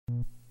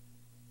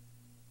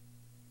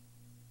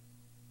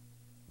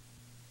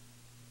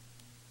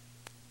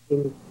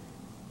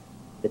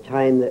the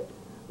time that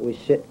we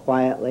sit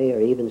quietly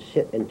or even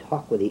sit and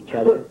talk with each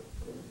other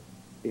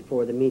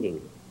before the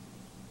meeting.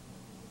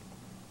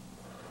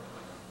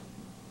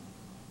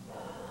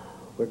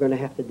 We're going to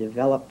have to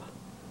develop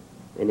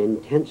an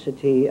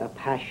intensity, a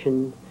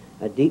passion,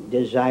 a deep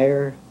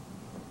desire,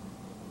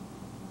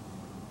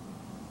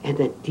 and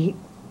a deep,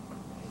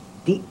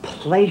 deep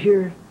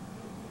pleasure,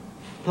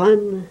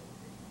 fun,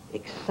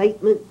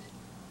 excitement,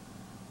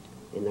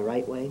 in the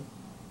right way,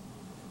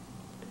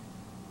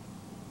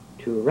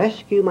 to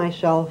rescue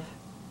myself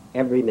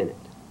every minute.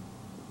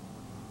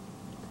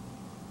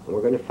 And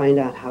we're going to find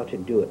out how to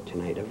do it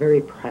tonight, a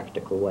very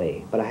practical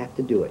way, but I have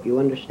to do it. You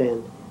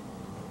understand?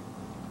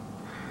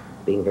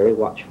 Being very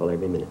watchful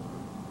every minute.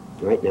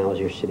 Right now as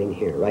you're sitting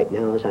here, right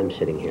now as I'm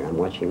sitting here, I'm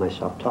watching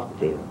myself talk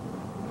to you.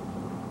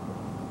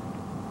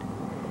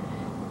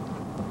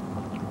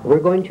 We're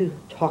going to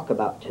talk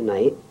about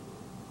tonight,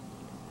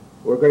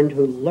 we're going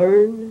to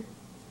learn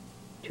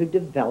to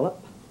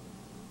develop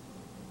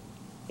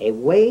a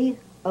way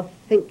of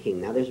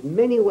thinking. Now there's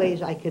many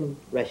ways I can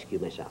rescue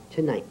myself.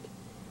 Tonight,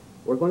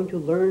 we're going to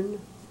learn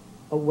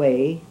a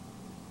way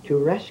to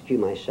rescue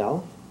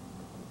myself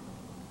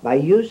by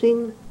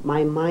using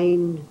my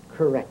mind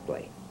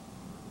correctly.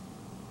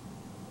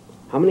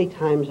 How many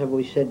times have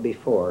we said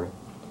before,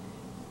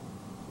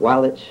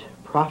 while it's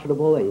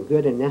profitable and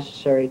good and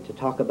necessary to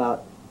talk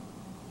about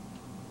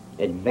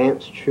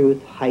advanced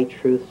truth, high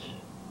truths,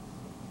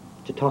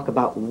 to talk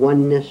about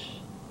oneness,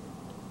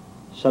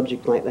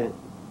 subjects like that,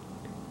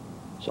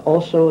 it's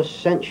also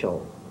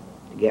essential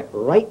to get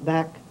right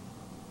back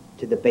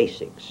to the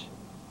basics.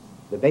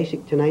 The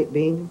basic tonight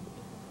being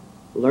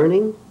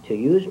learning to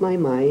use my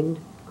mind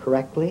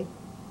correctly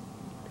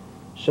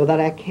so that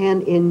I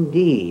can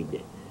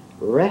indeed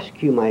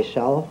rescue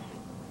myself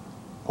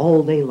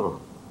all day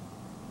long.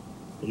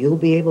 You'll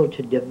be able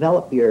to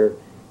develop your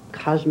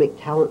cosmic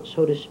talent,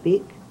 so to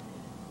speak,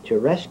 to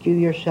rescue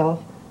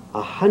yourself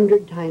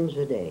 100 times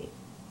a day,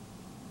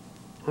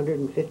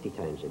 150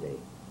 times a day.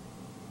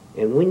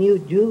 And when you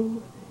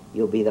do,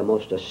 you'll be the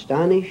most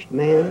astonished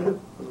man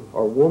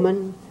or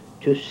woman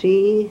to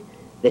see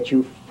that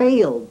you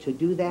failed to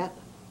do that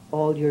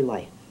all your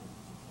life.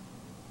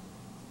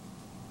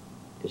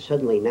 Because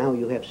suddenly now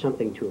you have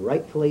something to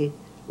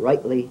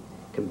rightly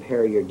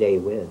compare your day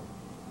with,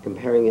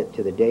 comparing it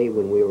to the day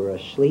when we were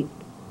asleep,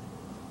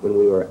 when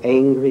we were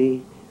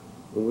angry,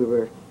 when we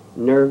were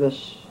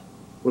nervous,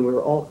 when we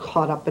were all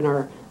caught up in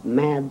our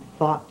mad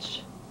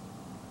thoughts.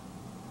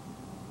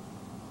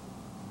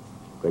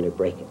 We're going to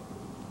break it.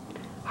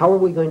 How are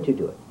we going to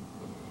do it?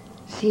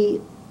 See,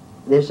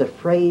 there's a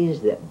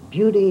phrase that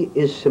beauty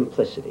is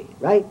simplicity,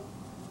 right?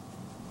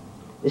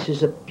 This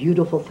is a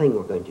beautiful thing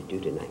we're going to do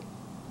tonight.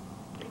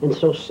 And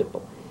so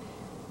simple.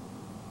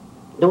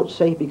 Don't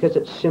say because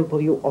it's simple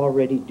you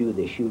already do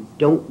this. You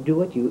don't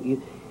do it.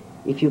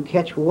 If you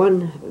catch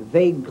one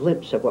vague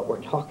glimpse of what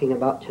we're talking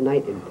about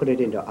tonight and put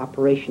it into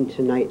operation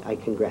tonight, I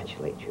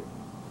congratulate you.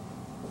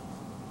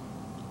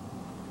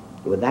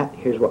 With that,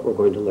 here's what we're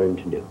going to learn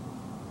to do.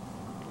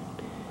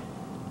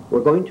 We're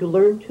going to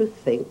learn to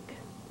think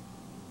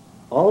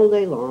all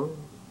day long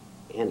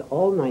and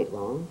all night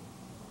long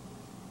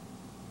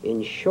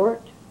in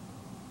short,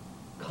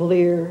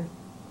 clear,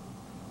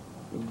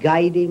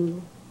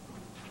 guiding,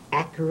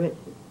 accurate,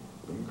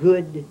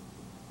 good,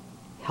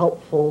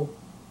 helpful,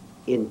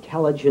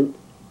 intelligent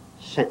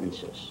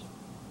sentences.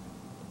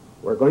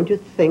 We're going to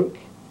think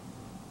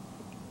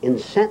in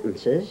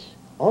sentences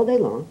all day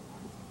long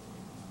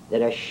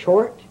that are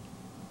short,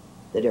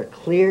 that are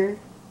clear,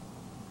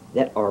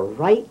 that are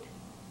right,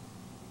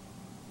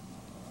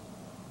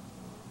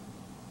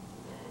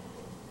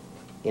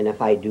 and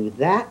if I do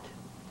that,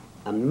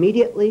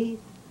 immediately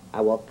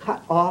I will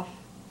cut off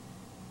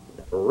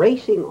the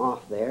racing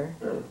off there,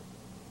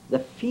 the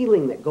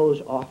feeling that goes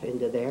off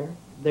into there,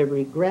 the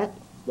regret,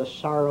 the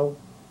sorrow,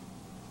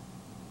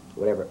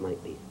 whatever it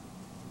might be.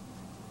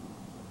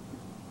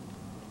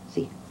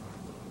 See,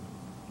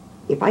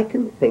 if I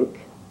can think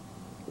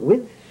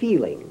with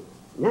feeling,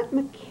 not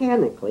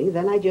mechanically,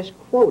 then I just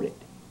quote it,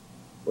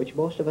 which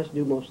most of us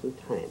do most of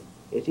the time.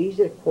 It's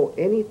easy to quote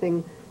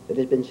anything that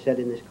has been said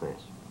in this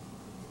class.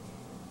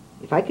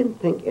 If I can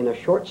think in a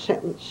short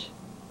sentence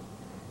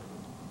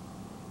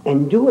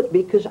and do it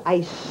because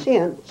I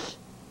sense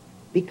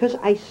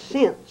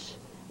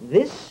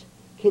this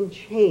can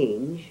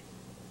change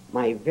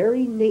my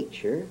very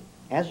nature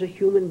as a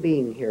human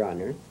being here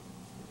on earth,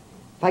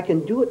 if I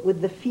can do it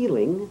with the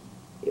feeling,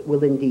 it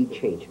will indeed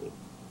change me.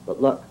 But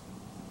look,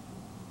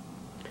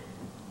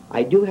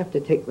 I do have to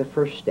take the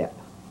first step,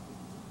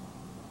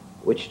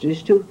 which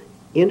is to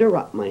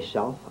interrupt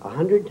myself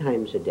 100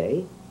 times a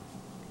day,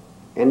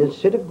 and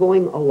instead of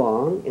going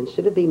along,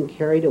 instead of being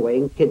carried away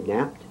and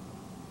kidnapped,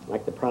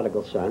 like the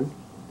prodigal son,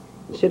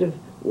 instead of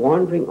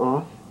wandering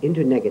off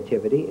into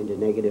negativity, into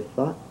negative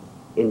thought,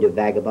 into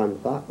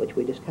vagabond thought, which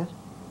we discussed,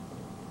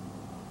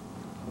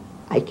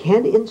 I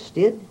can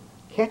instead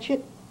catch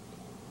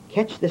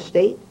the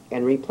state,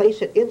 and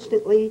replace it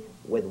instantly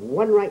with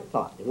one right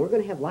thought. And we're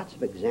going to have lots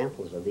of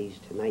examples of these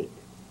tonight.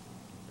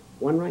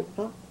 one right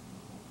thought.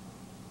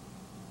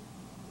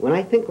 When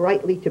I think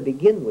rightly to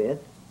begin with,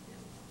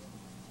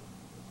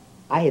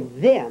 I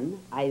then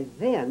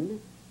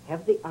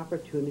have the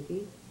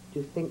opportunity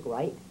to think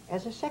right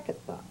as a second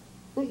thought.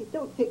 Now, you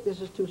don't think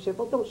this is too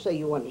simple. Don't say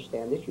you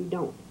understand this. You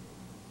don't.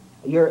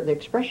 The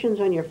expressions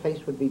on your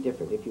face would be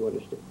different if you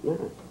understood.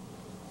 No.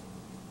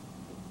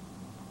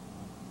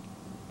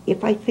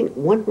 If I think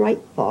one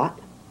right thought,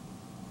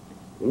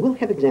 and we'll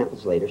have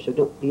examples later, so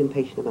don't be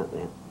impatient about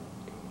that.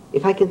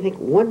 If I can think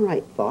one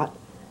right thought,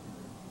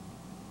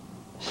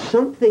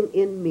 something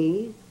in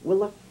me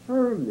will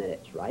affirm that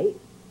it's right.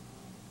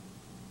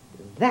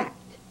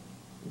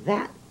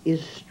 That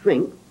is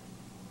strength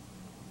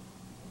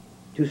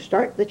to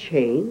start the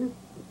chain.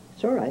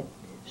 It's all right.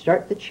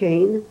 Start the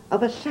chain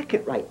of a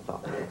second right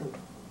thought.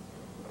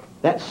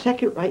 That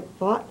second right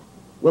thought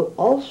will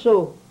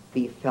also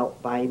be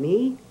felt by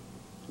me.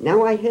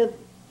 Now I have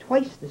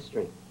twice the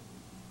strength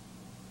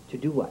to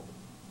do what?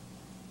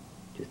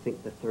 To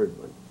think the third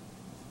one,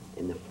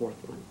 and the fourth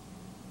one,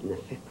 and the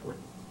fifth one.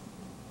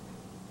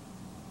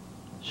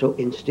 So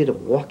instead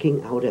of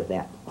walking out of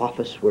that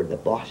office where the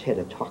boss had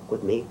a talk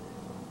with me,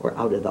 or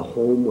out of the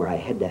home where I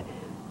had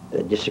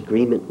a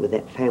disagreement with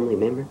that family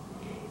member,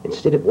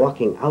 instead of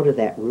walking out of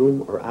that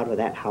room or out of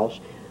that house,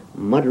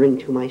 muttering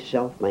to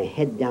myself, my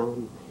head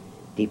down,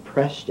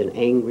 depressed and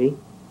angry,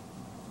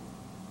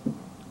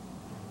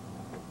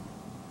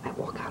 I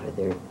walk out of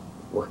there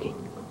working.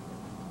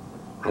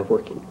 I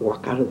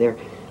walk out of there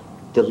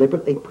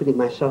deliberately putting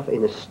myself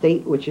in a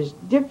state which is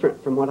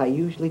different from what I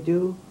usually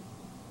do,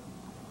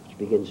 which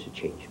begins to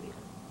change me.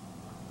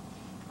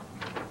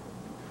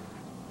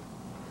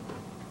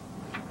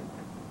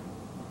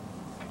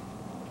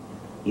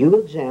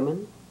 You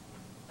examine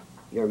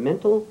your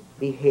mental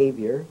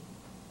behavior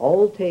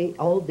all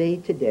day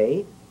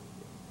today,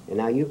 and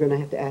now you're going to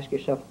have to ask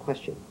yourself a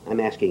question. I'm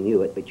asking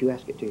you it, but you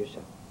ask it to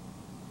yourself.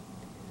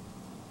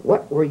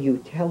 What were you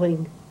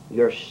telling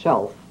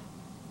yourself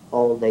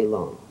all day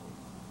long?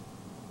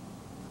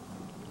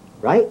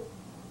 Right?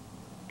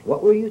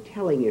 What were you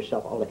telling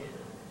yourself all day?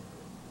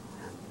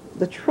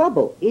 The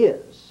trouble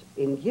is,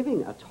 in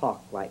giving a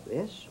talk like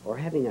this, or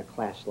having a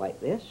class like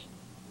this,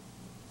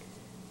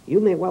 you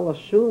may well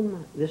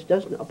assume this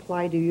doesn't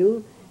apply to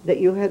you, that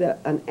you had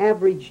an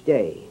average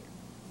day,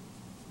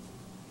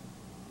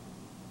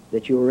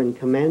 that you were in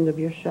command of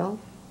yourself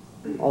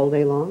all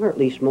day long, or at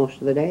least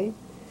most of the day,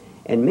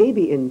 and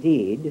maybe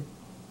indeed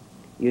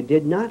you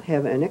did not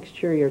have an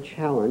exterior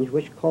challenge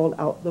which called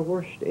out the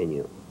worst in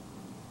you.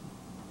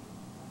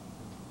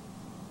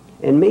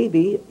 And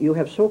maybe you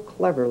have so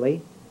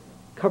cleverly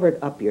covered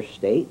up your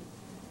state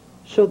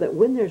so that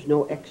when there's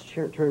no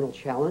external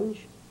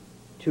challenge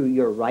to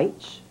your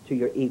rights, to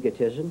your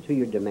egotism, to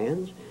your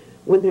demands,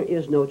 when there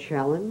is no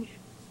challenge,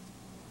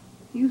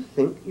 you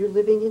think you're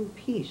living in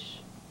peace,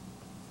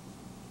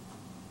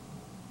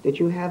 that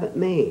you have it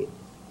made.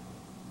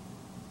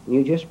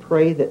 You just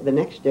pray that the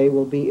next day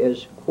will be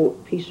as,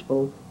 quote,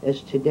 peaceful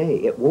as today.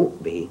 It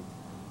won't be.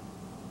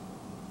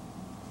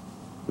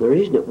 The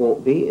reason it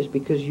won't be is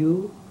because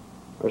you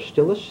are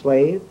still a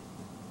slave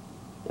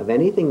of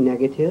anything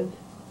negative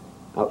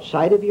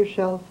outside of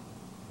yourself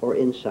or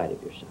inside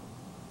of yourself.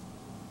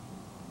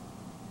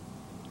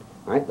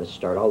 All right, let's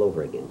start all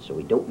over again so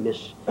we don't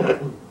miss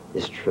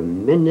this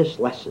tremendous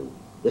lesson,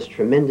 this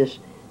tremendous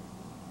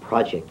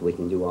project we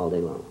can do all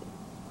day long.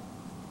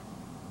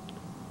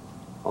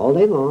 All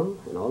day long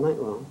and all night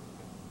long,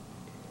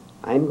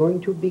 I'm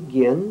going to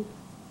begin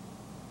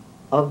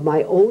of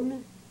my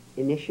own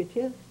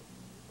initiative,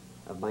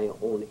 of my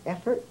own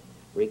effort,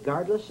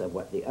 regardless of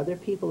what the other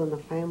people in the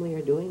family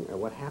are doing or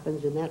what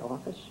happens in that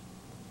office.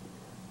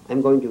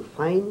 I'm going to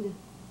find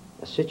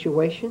a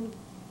situation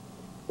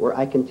where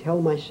I can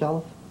tell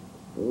myself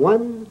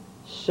one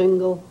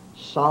single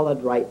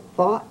solid right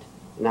thought,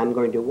 and I'm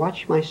going to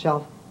watch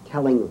myself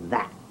telling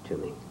that to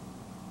me.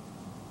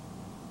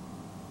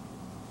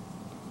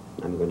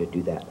 I'm going to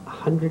do that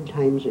 100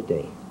 times a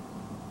day.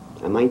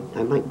 I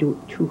might do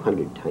it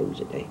 200 times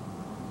a day.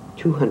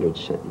 200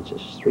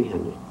 sentences,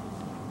 300.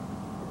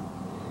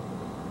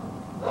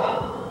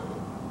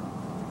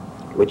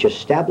 Which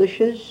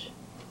establishes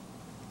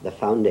the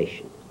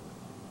foundation.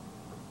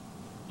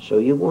 So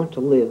you want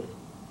to live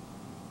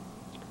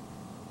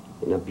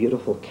in a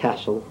beautiful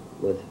castle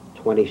with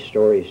 20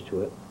 stories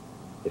to it,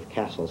 if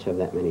castles have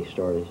that many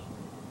stories.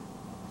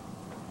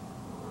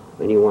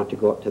 And you want to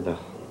go up to the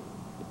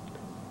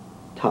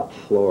top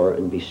floor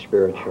and be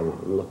spiritual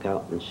and look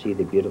out and see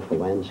the beautiful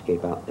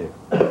landscape out there.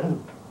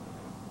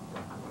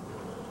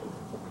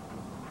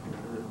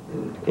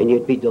 And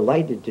you'd be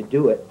delighted to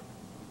do it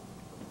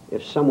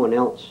if someone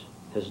else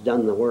has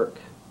done the work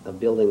of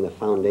building the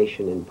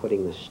foundation and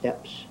putting the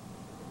steps,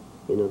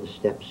 you know, the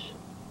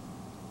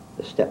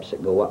steps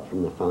that go up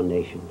from the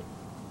foundation.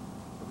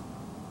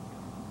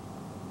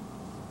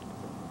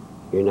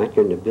 You're not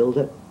going to build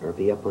it or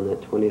be up on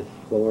that 20th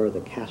floor of the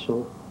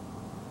castle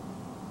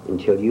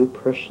until you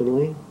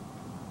personally,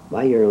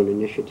 by your own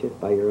initiative,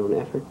 by your own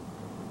effort,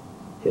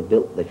 have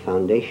built the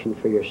foundation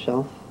for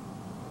yourself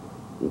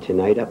And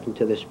tonight, up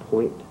until this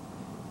point,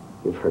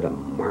 you've heard a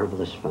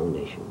marvelous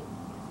foundation.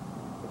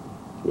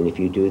 And if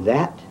you do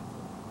that,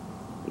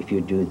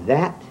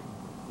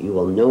 you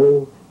will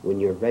know when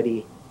you're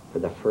ready for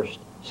the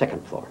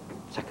second floor,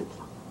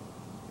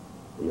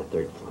 and the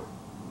third floor.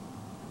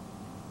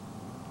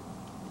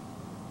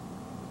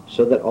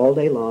 So that all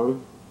day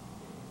long,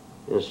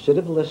 instead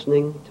of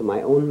listening to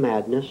my own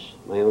madness,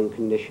 my own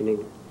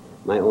conditioning,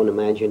 my own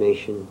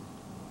imagination,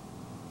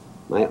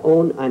 my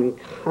own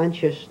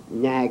unconscious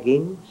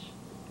naggings.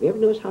 Have you ever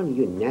noticed how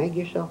you nag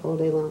yourself all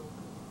day long?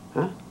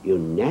 Huh? You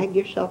nag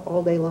yourself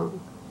all day long?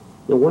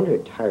 No wonder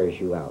it tires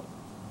you out.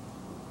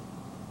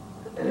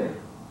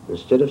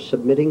 Instead of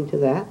submitting to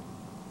that,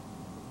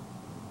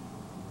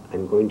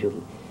 I'm going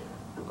to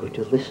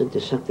listen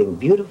to something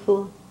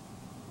beautiful,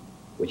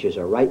 which is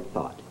a right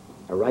thought,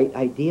 a right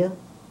idea,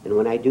 and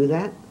when I do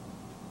that,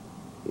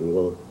 you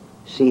will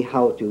see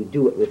how to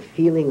do it with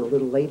feeling a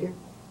little later.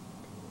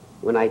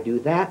 When I do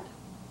that,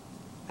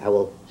 I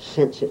will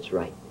sense it's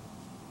right.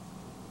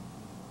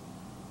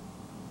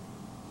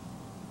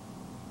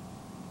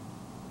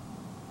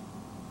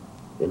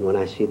 Then when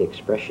I see the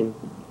expression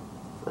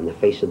on the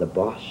face of the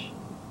boss,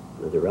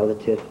 or the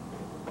relative,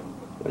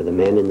 or the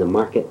man in the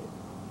market,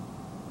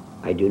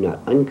 I do not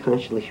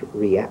unconsciously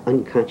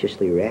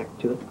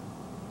react to it,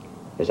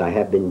 as I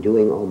have been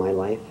doing all my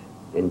life,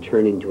 and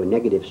turn into a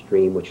negative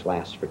stream which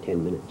lasts for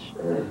 10 minutes.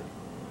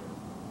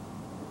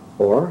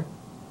 Or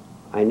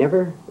I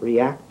never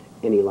react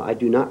I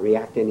do not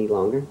react any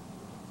longer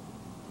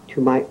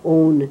to my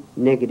own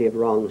negative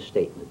wrong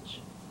statements.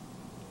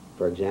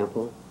 For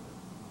example,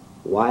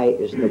 why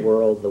is the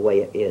world the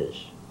way it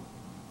is?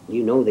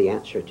 You know the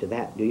answer to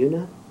that, do you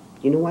not?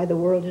 Do you know why the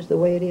world is the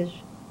way it is?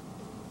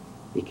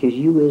 Because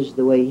you is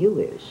the way you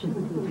is.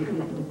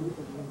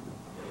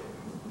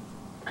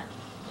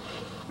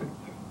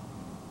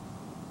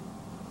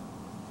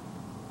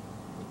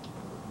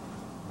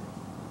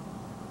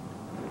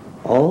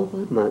 All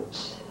the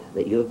months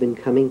that you have been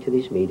coming to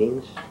these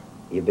meetings,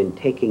 you've been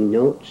taking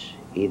notes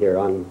either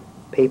on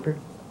paper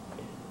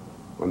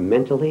or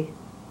mentally.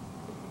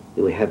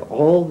 You have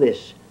all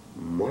this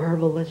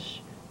marvelous,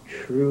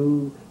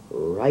 true,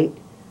 right,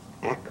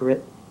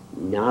 accurate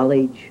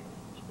knowledge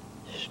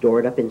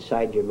stored up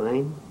inside your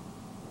mind.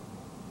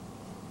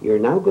 You're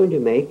now going to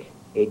make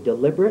a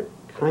deliberate,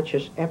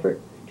 conscious effort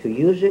to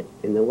use it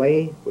in the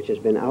way which has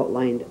been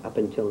outlined up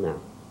until now.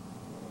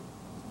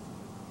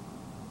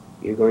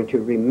 You're going to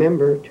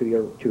remember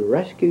to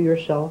rescue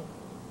yourself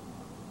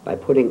by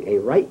putting a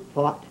right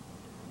thought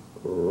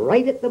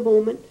right at the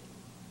moment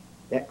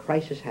that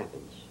crisis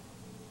happens.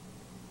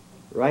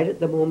 Right at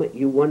the moment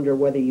you wonder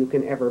whether you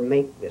can ever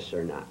make this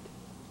or not.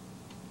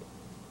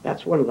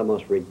 That's one of the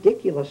most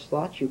ridiculous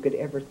thoughts you could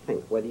ever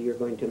think, whether you're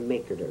going to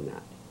make it or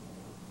not.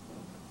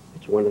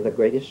 It's one of the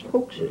greatest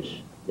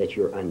hoaxes that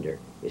you're under,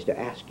 is to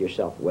ask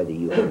yourself whether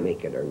you can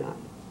make it or not.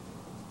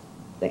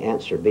 The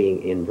answer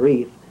being, in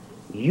brief,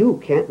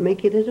 you can't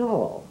make it at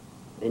all,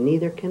 and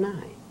neither can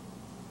I.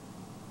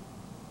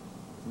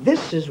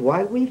 This is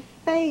why we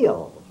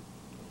fail.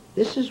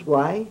 This is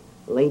why,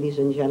 ladies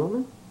and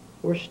gentlemen,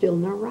 we're still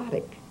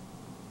neurotic.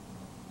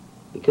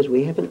 Because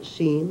we haven't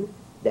seen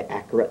the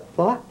accurate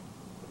thought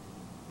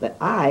that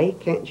I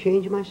can't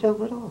change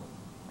myself at all.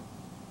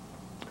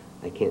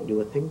 I can't do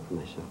a thing for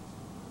myself.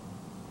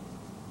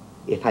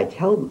 If I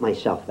tell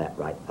myself that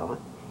right thought,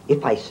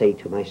 if I say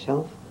to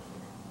myself,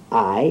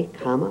 I,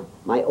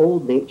 my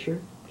old nature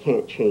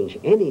can't change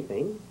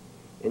anything,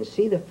 and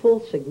see the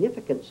full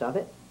significance of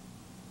it,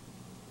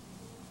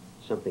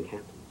 something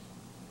happens.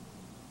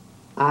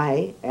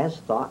 I, as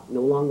thought,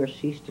 no longer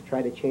cease to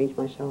try to change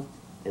myself,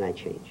 and I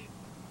change.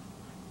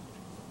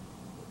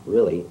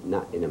 Really,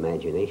 not in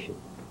imagination.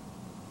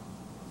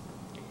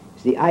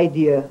 Is the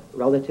idea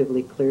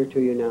relatively clear to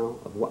you now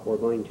of what we're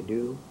going to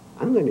do?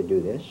 I'm going to do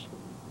this.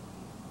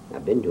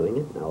 I've been doing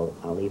it, and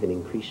I'll even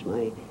increase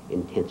my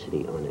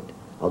intensity on it.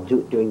 I'll do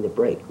it during the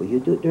break. Will you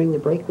do it during the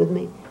break with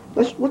me?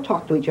 We'll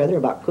talk to each other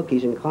about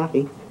cookies and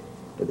coffee,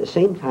 but at the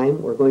same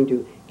time, we're going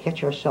to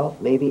catch ourselves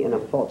maybe in a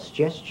false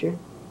gesture,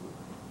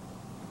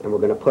 and we're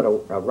going to put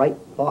a right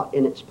thought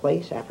in its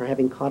place after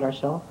having caught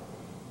ourselves.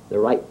 The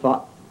right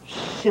thought,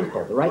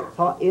 simple. The right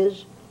thought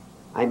is,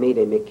 I made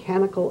a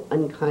mechanical,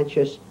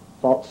 unconscious,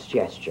 false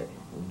gesture.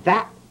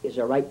 That is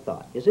a right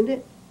thought, isn't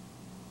it?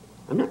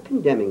 I'm not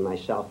condemning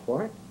myself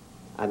for it.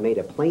 I made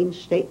a plain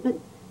statement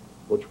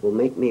which will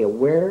make me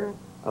aware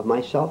of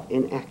myself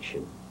in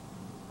action.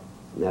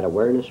 And that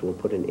awareness will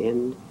put an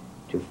end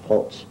to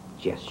false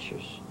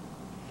gestures,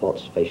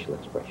 false facial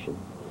expression,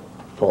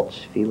 false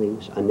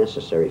feelings,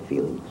 unnecessary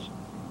feelings.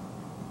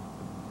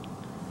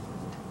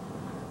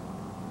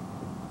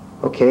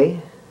 Okay.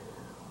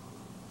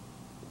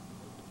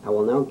 I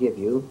will now give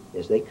you,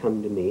 as they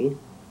come to me,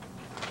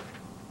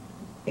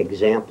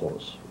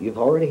 examples. You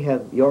already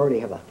have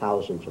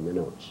 1,000 from the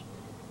notes.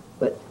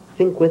 But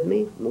think with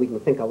me, and we can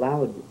think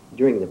aloud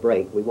during the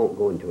break. We won't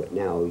go into it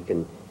now. You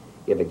can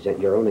give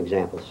your own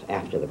examples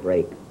after the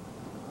break.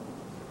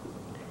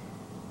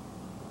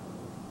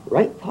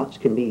 Right thoughts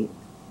can be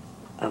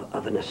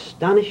of an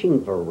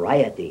astonishing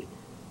variety.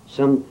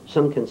 Some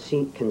can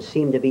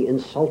seem to be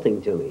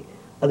insulting to me.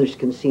 Others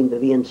can seem to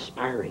be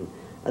inspiring.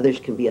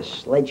 Others can be a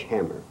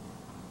sledgehammer.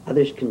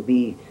 Others can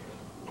be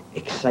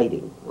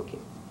exciting. Okay.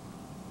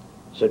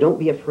 So don't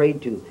be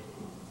afraid to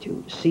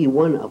see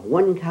one of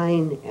one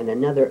kind and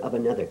another of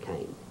another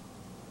kind.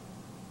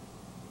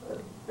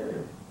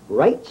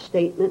 Right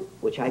statement,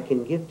 which I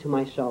can give to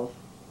myself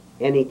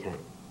anytime.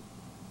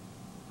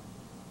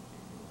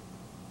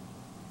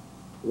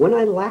 When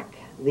I lack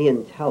the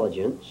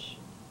intelligence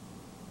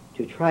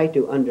to try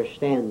to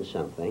understand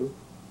something,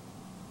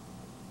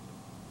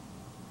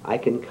 I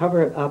can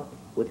cover it up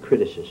with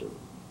criticism.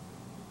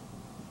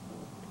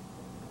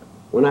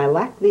 When I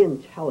lack the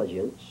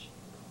intelligence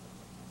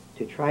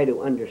to try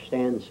to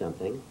understand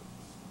something,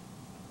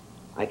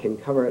 I can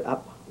cover it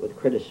up with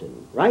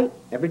criticism. Right?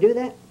 Ever do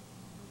that?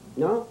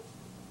 No?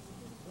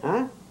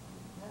 Huh?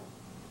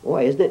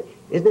 Boy, isn't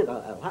it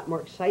a lot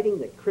more exciting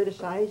to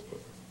criticize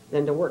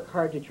than to work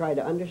hard to try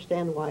to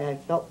understand why I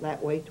felt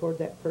that way toward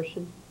that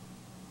person?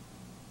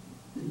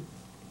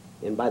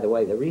 And by the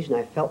way, the reason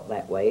I felt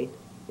that way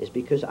is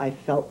because I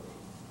felt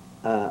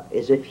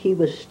as if he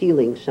was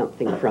stealing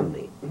something from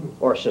me,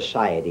 or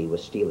society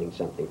was stealing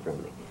something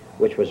from me,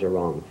 which was a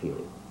wrong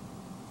feeling.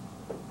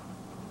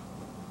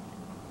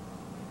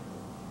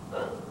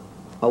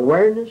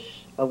 Awareness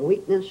of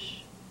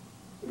weakness,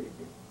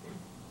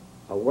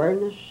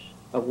 awareness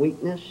of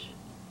weakness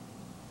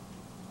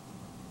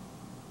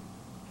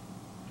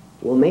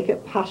will make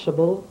it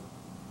possible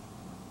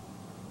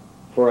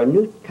for a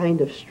new kind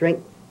of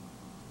strength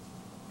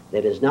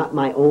that is not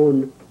my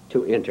own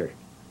to enter.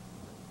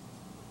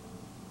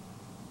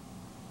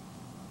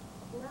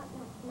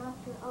 Not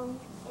your own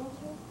to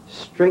enter?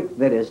 Strength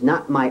that is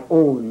not my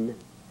own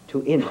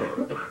to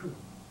enter.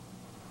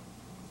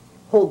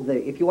 Hold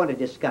the, if you want to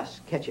discuss,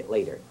 catch it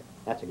later.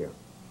 That's a girl.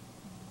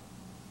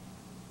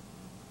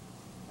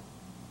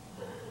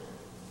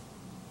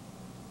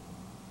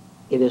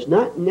 It is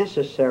not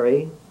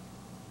necessary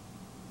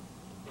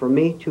for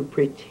me to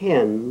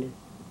pretend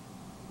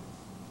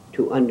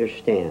to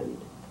understand.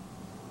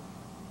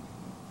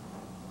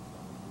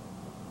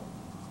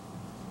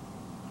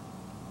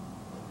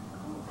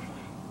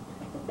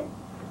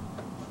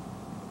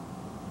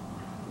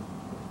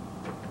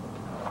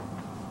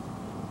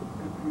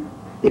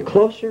 The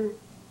closer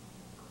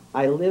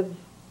I live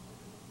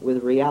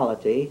with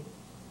reality,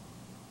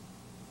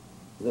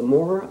 the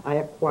more I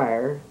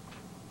acquire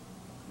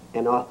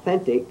an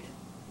authentic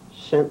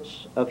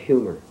sense of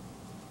humor,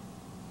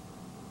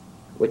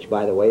 which,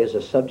 by the way, is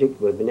a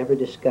subject we've never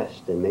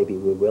discussed, and maybe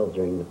we will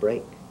during the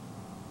break.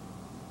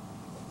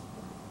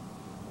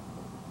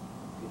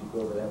 Could you go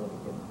over that one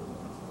again?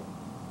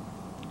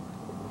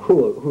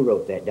 Who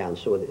wrote that down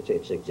so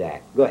it's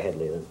exact? Go ahead,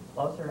 Leland.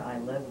 The closer I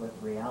live with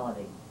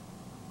reality,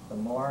 the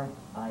more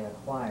I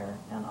acquire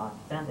an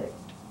authentic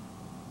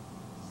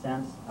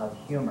sense of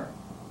humor.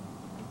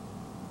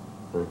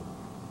 Huh.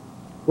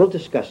 We'll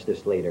discuss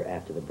this later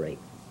after the break,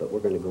 but we're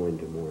going to go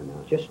into more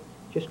now. Just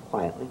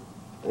quietly.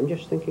 I'm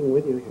just thinking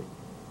with you here.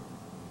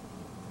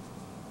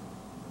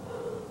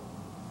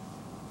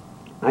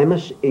 I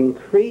must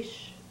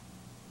increase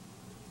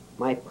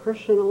my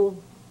personal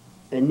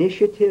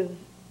initiative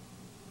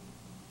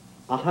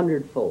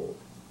 100-fold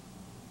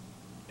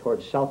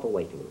towards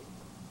self-awakening.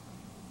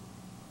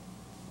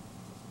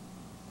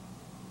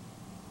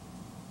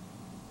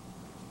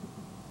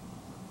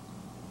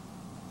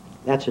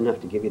 That's enough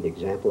to give you the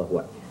example of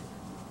what.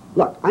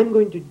 Look, I'm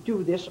going to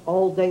do this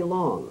all day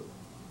long.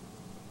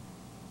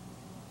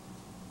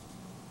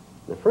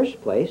 In the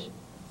first place,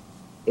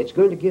 it's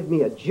going to give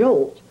me a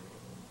jolt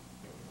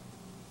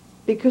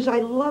because I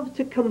love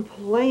to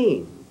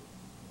complain,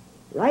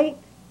 right?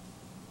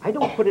 I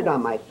don't put it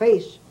on my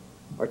face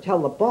or tell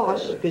the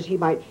boss because he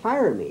might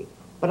fire me,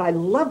 but I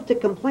love to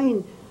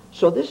complain,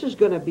 so this is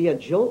going to be a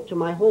jolt to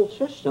my whole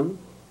system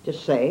to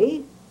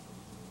say,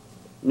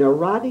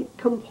 neurotic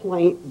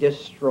complaint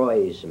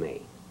destroys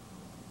me.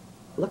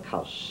 Look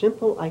how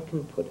simple I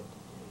can put it.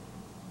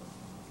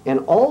 And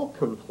all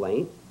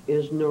complaint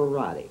is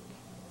neurotic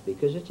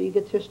because it's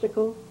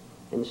egotistical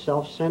and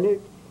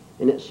self-centered,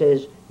 and it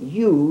says,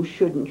 you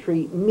shouldn't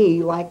treat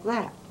me like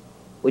that,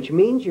 which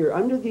means you're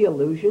under the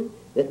illusion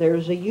that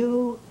there's a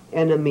you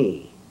and a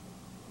me,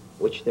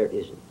 which there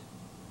isn't.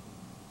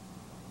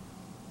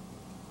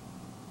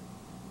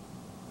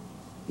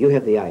 You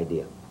have the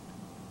idea.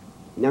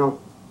 Now,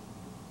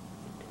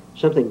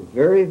 something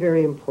very,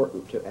 very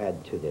important to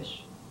add to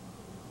this.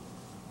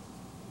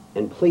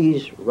 And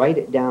please write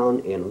it down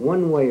in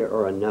one way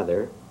or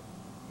another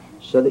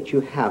so that you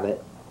have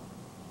it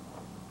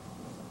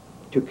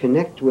to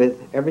connect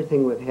with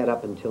everything we've had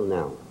up until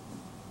now.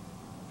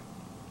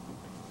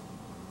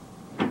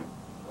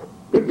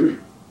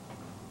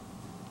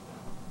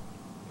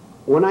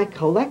 When I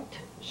collect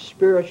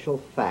spiritual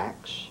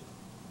facts,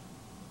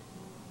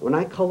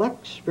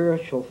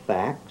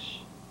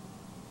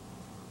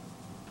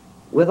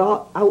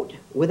 without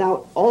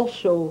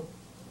also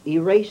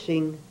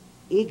erasing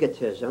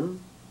egotism,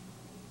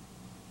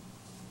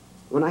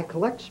 when I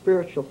collect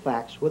spiritual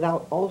facts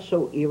without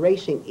also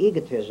erasing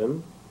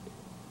egotism,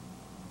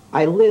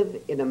 I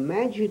live in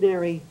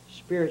imaginary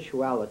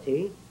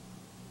spirituality.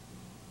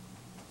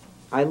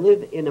 I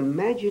live in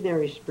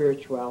imaginary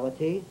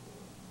spirituality.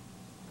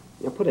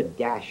 Now put a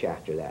dash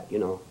after that, you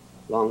know,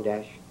 long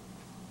dash.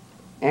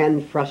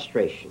 And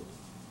frustration.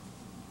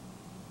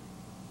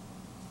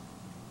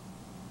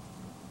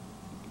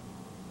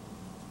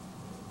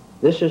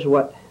 This is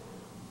what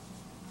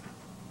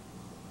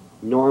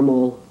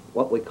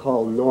we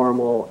call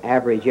normal,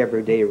 average,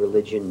 everyday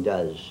religion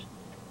does,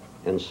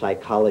 and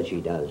psychology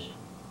does.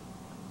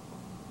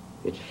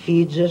 It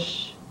feeds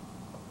us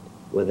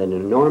with an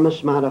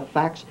enormous amount of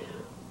facts,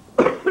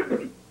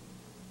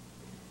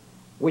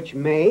 which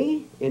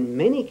may, in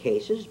many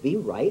cases, be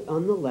right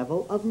on the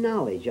level of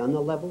knowledge, on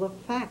the level of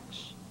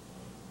facts.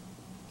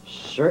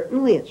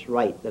 Certainly it's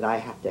right that I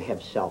have to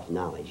have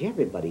self-knowledge.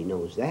 Everybody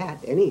knows that.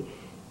 Any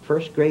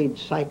first-grade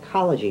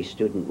psychology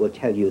student will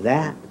tell you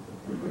that.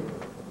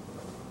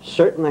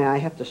 Certainly I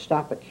have to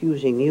stop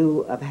accusing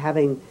you of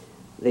having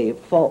the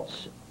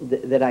faults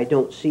that I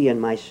don't see in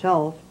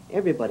myself.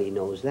 Everybody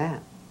knows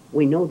that.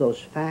 We know those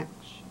facts.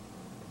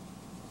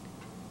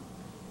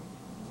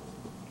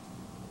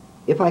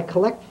 If I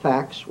collect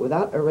facts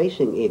without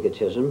erasing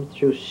egotism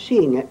through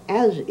seeing it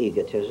as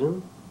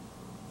egotism,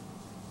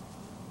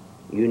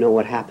 you know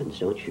what happens,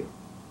 don't you?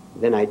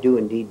 Then I do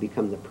indeed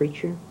become the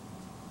preacher,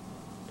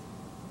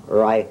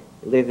 or I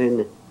live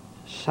in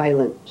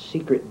silent,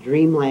 secret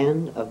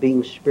dreamland of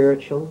being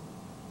spiritual,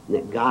 and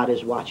that God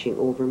is watching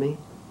over me.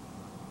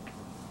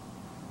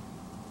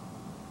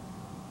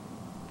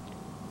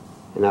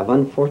 And I've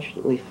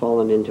unfortunately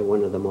fallen into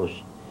one of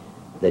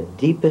the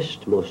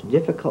deepest, most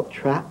difficult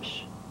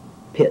traps,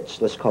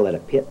 pits, let's call it a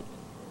pit,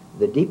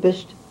 the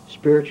deepest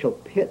spiritual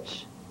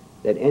pits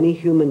that any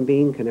human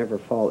being can ever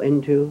fall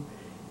into,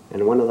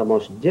 and one of the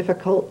most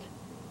difficult,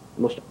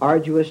 most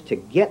arduous to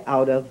get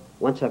out of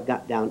once I've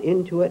got down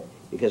into it,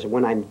 because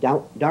when I'm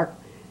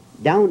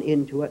down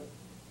into it,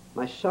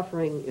 my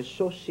suffering is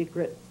so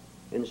secret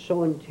and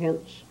so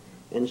intense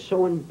and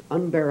so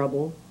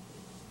unbearable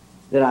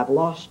that I've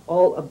lost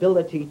all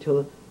ability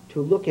to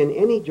look in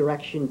any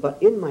direction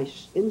but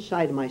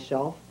inside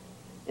myself,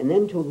 and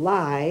then to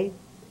lie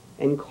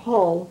and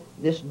call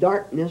this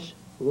darkness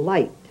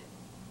light.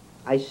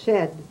 I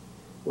said,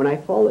 when I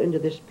fall into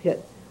this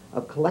pit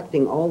of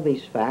collecting all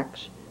these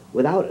facts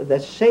without at the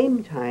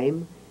same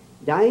time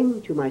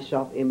dying to my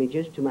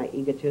self-images, to my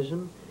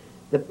egotism,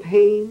 the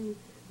pain,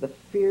 the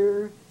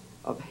fear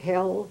of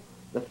hell,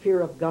 the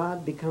fear of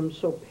God becomes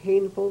so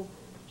painful,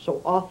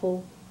 so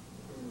awful.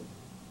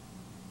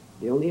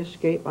 The only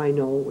escape I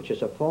know, which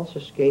is a false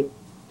escape,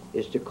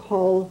 is to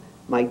call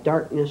my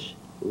darkness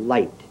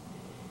light.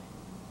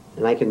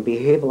 And I can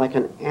behave like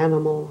an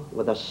animal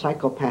with a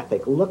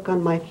psychopathic look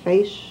on my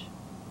face,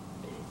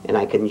 and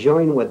I can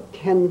join with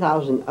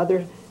 10,000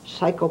 other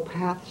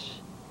psychopaths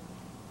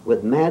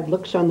with mad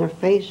looks on their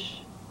face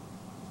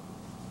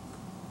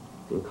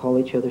and call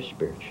each other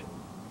spiritual.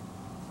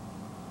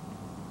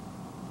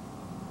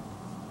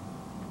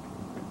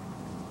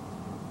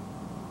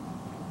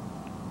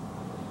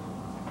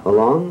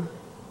 Along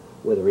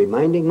with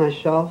reminding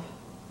myself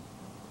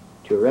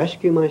to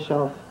rescue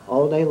myself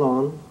all day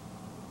long,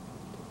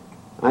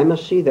 I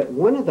must see that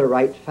one of the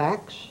right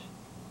facts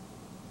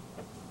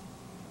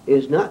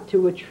is not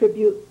to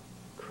attribute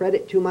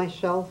credit to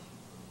myself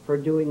for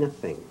doing a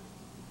thing.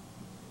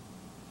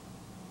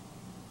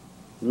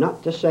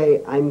 Not to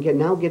say, I'm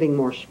now getting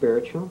more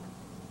spiritual.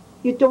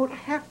 You don't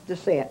have to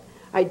say it.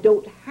 I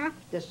don't have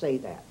to say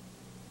that.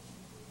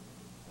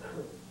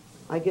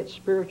 I get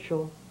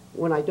spiritual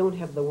when I don't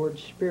have the word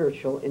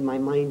spiritual in my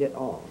mind at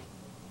all.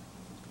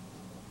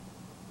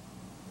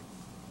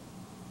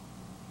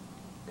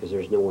 Because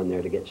there's no one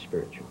there to get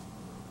spiritual.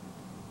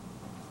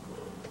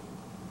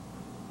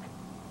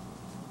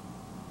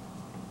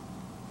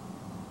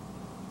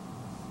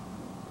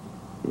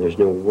 There's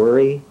no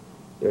worry.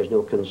 There's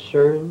no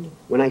concern.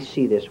 When I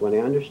see this, when I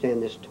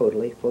understand this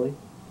totally, fully,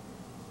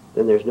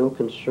 then there's no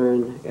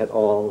concern at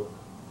all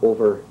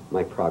over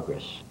my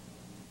progress.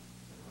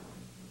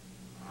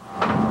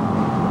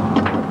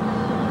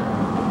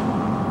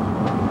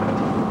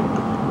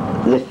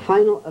 The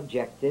final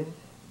objective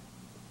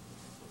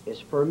is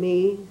for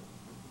me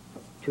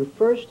to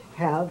first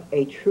have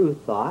a true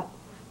thought.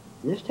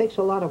 And this takes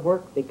a lot of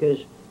work, because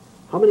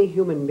how many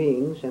human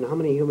beings, and how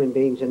many human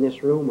beings in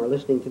this room are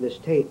listening to this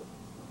tape,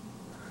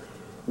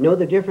 know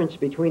the difference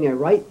between a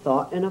right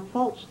thought and a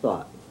false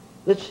thought?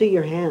 Let's see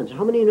your hands.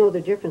 How many know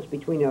the difference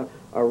between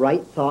a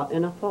right thought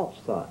and a false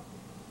thought?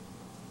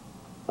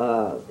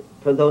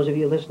 For those of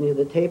you listening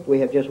to the tape, we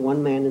have just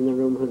one man in the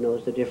room who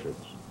knows the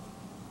difference.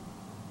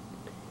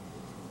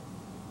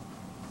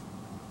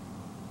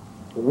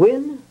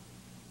 When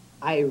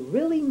I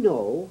really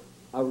know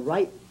a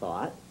right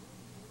thought,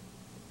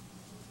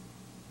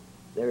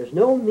 there is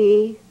no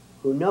me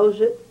who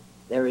knows it.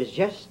 There is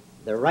just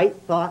the right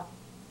thought,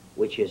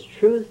 which is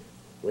truth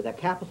with a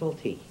capital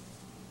T.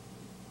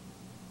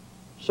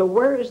 So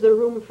where is the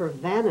room for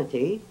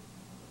vanity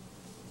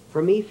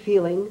for me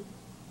feeling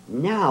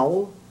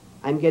now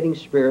I'm getting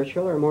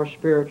spiritual or more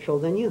spiritual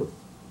than you?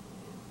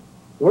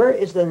 Where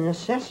is the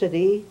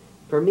necessity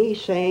for me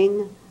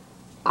saying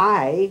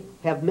I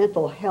have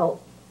mental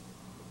health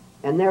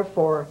and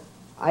therefore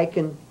I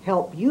can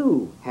help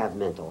you have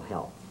mental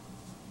health?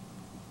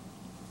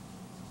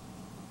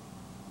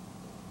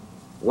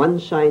 One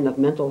sign of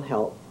mental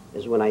health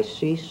is when I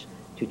cease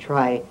to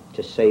try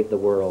to save the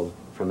world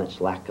from its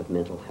lack of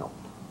mental health.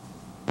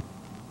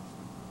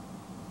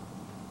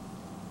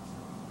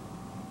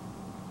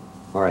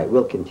 All right,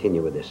 we'll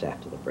continue with this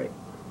after the break.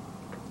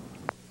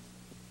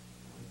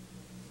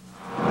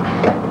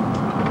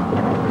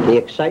 The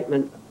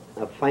excitement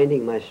of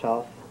finding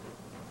myself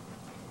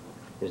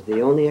is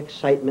the only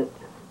excitement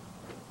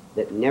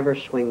that never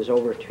swings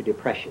over to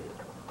depression.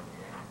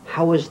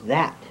 How is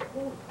that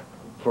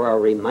for a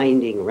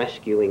reminding,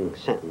 rescuing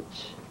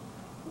sentence?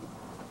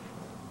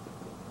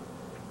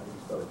 How do you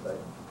spell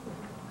excitement?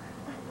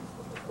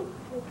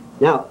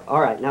 Now,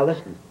 all right, now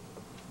listen.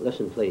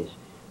 Listen, please.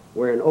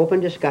 We're in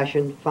open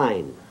discussion,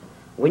 fine.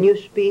 When you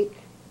speak,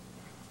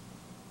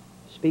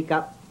 speak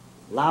up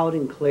loud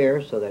and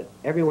clear so that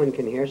everyone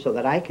can hear, so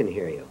that I can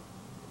hear you.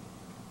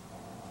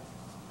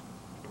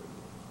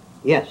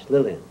 Yes,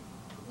 Lillian.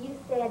 You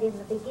said in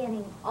the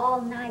beginning,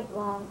 all night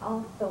long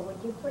also. Would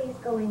you please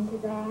go into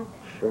that?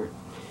 Sure.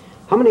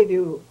 How many of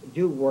you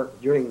do work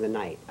during the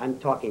night? I'm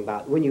talking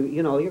about when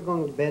you're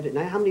going to bed at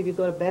night. How many of you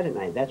go to bed at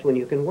night? That's when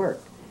you can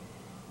work.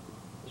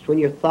 It's when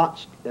your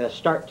thoughts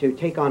start to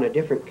take on a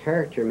different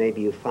character,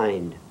 maybe you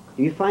find.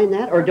 Do you find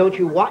that? Or don't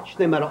you watch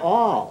them at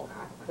all?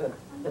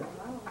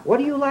 What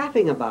are you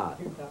laughing about?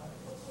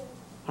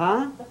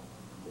 Huh?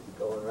 It's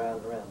going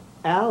round and round.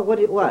 Al, what?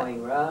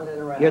 Going round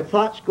and around. Your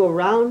thoughts go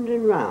round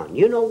and round.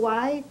 You know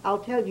why? I'll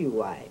tell you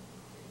why.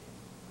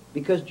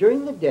 Because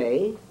during the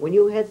day, when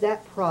you had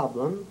that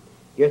problem,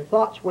 your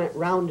thoughts went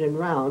round and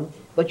round,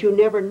 but you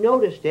never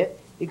noticed it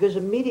because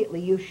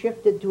immediately you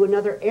shifted to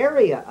another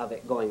area of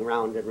it going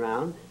round and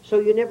round, so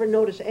you never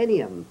notice any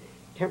of them.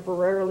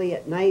 Temporarily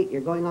at night, you're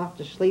going off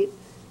to sleep,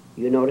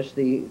 you notice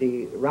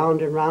the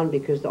round and round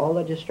because all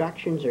the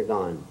distractions are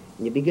gone,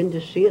 and you begin to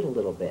see it a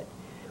little bit.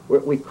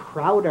 We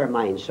crowd our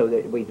minds so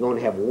that we don't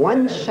have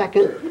 1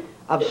 second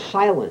of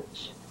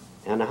silence.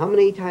 And how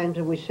many times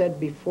have we said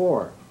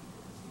before,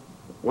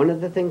 one of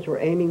the things we're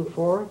aiming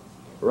for,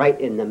 right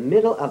in the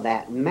middle of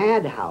that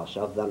madhouse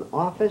of an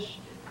office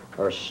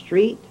or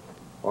street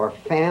or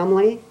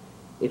family,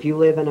 if you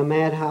live in a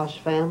madhouse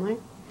family,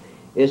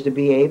 is to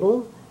be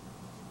able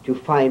to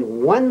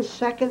find 1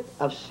 second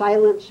of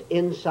silence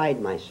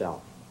inside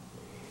myself.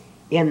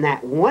 In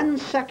that 1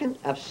 second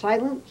of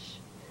silence,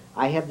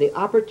 I have the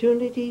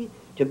opportunity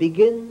to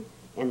begin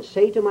and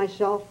say to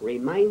myself,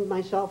 remind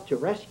myself, to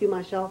rescue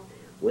myself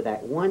with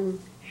that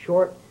one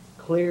short,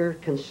 clear,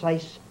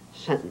 concise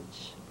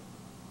sentence.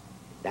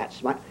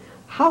 That's my...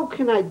 How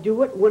can I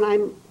do it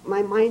when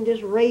my mind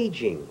is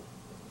raging?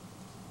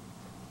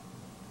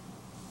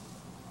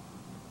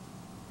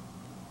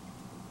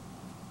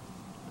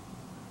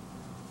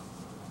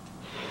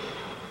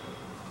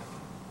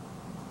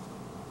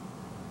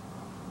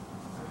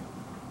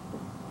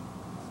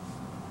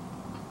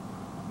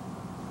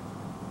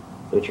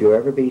 Don't you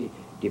ever be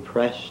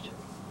depressed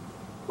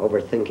over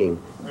thinking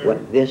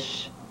what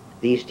these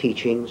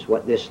teachings,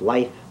 what this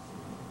life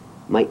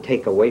might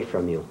take away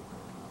from you?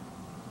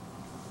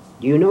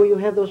 Do you know you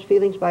have those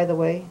feelings, by the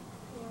way?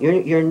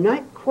 You're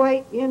not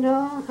quite,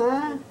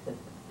 huh?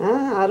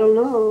 I don't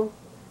know.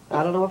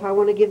 I don't know if I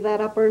want to give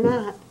that up or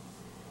not.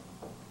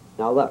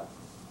 Now look,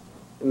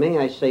 may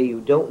I say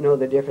you don't know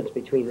the difference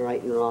between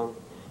right and wrong?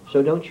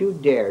 So don't you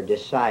dare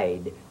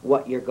decide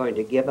what you're going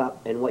to give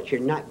up and what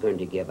you're not going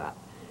to give up.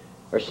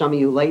 Or some of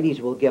you ladies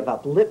will give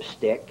up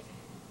lipstick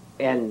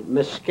and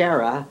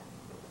mascara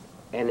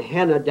and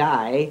henna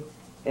dye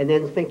and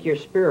then think you're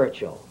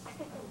spiritual.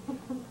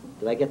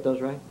 Did I get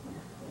those right?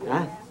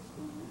 Huh?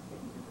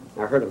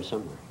 I heard them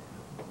somewhere.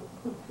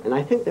 And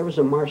I think there was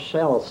a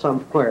Marcel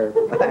somewhere.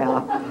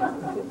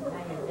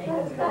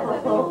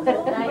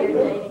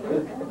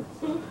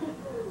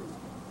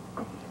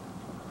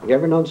 You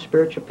ever known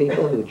spiritual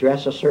people who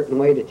dress a certain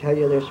way to tell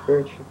you they're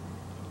spiritual?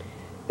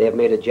 They have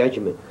made a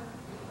judgment.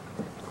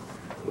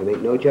 You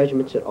make no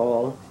judgments at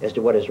all as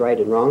to what is right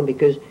and wrong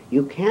because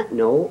you can't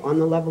know on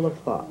the level of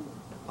thought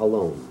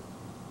alone.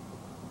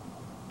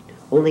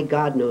 Only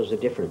God knows the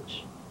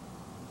difference.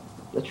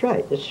 That's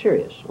right, that's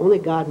serious. Only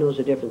God knows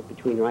the difference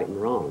between right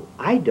and wrong.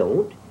 I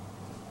don't.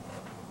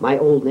 My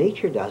old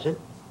nature doesn't.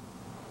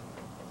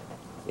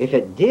 If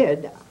it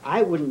did,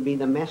 I wouldn't be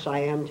the mess I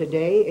am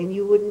today, and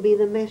you wouldn't be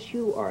the mess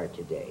you are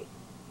today.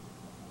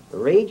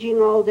 Raging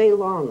all day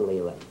long,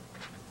 Leland.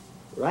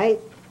 Right?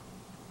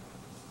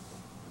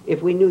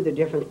 If we knew the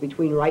difference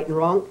between right and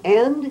wrong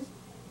and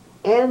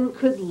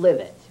could live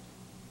it.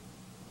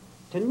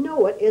 To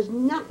know it is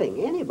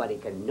nothing. Anybody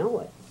can know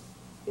it,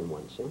 in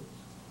one sense.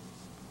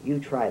 You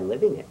try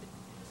living it.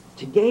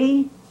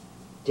 Today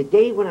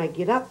when I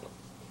get up,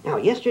 now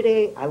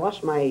yesterday I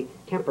lost my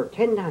temper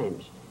 10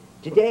 times.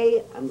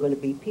 Today, I'm going to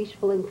be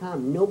peaceful and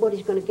calm.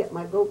 Nobody's going to get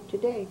my goat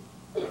today.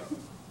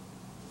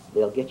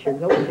 They'll get your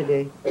goat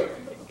today.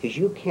 Because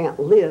you can't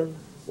live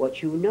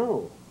what you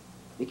know.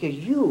 Because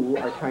you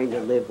are trying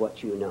to live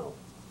what you know.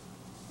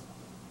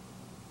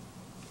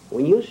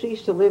 When you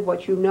cease to live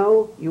what you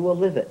know, you will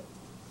live it.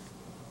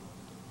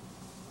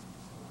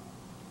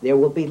 There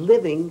will be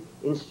living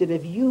instead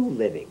of you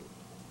living,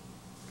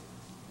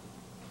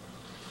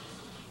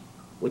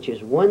 which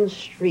is one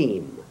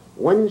stream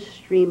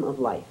of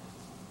life.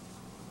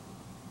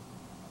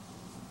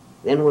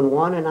 Then when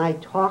Juan and I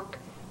talk,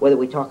 whether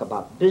we talk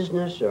about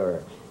business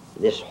or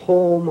this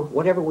home,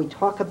 whatever we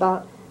talk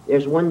about,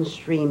 there's one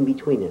stream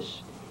between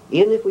us.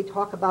 Even if we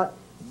talk about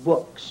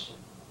books,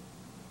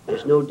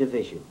 there's no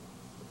division.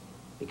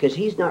 Because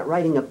he's not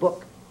writing a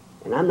book,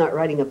 and I'm not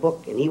writing a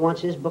book, and he wants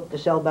his book to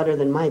sell better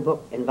than my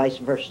book, and vice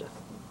versa.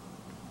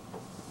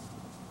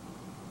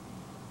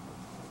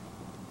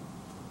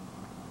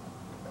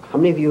 How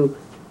many of you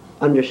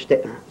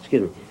understand,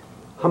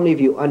 how many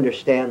of you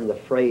understand the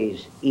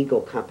phrase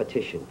ego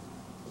competition?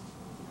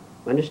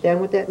 Understand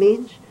what that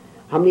means?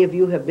 How many of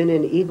you have been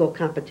in ego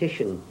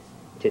competition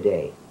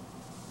today?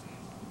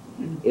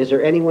 Is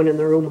there anyone in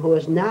the room who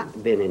has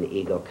not been in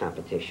ego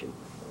competition?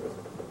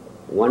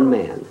 One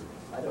man.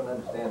 I don't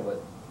understand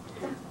what...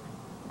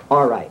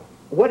 All right.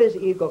 What is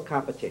ego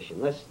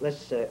competition?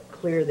 Let's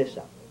clear this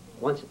up.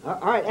 Once. All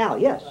right, Al.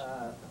 Yes.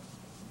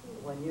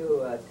 When you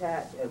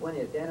when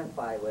you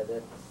identify with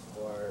it,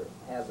 or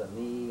have the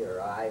me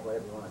or I,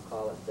 whatever you want to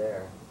call it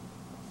there,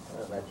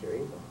 that's your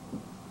ego.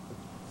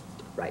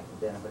 Right.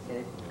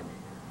 Identification.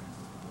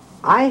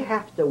 I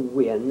have to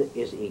win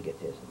is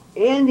egotism.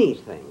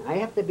 Anything. I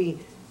have to be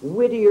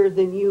wittier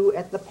than you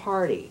at the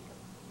party.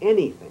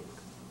 Anything.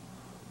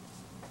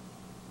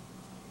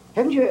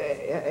 Haven't you,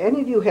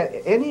 any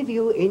of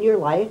you in your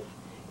life,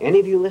 any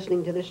of you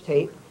listening to this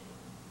tape,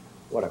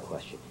 what a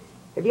question.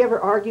 Have you ever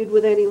argued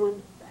with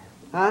anyone?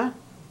 Huh?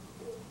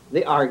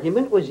 The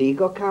argument was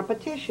ego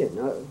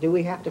competition. Do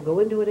we have to go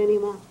into it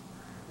anymore?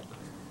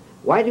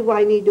 Why do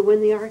I need to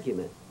win the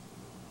argument?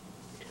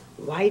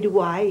 Why do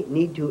I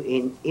need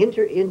to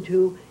enter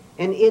into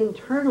an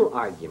internal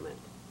argument?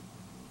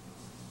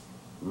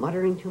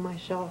 Muttering to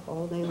myself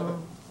all day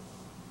long?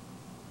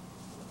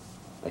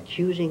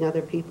 Accusing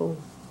other people?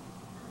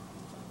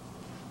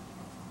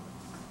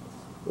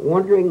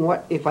 Wondering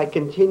what, if I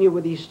continue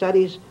with these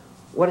studies,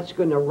 what it's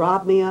going to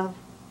rob me of?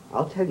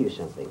 I'll tell you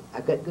something.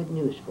 I've got good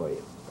news for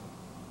you.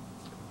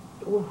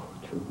 Oh,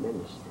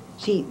 tremendous.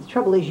 See, the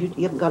trouble is you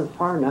haven't gone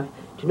far enough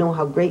to know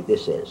how great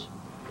this is.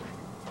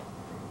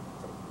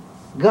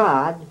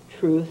 God,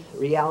 truth,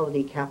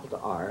 reality, capital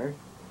R,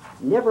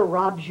 never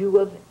robs you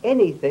of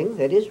anything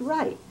that is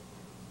right.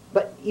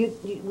 But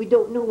we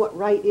don't know what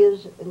right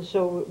is, and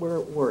so we're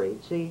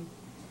worried, see,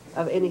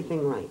 of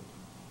anything right.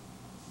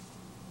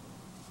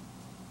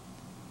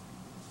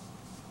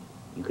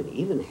 You can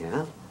even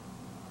have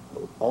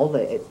all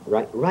the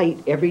right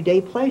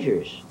everyday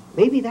pleasures.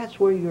 Maybe that's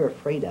where you're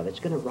afraid of. It's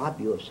going to rob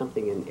you of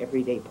something in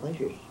everyday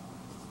pleasures.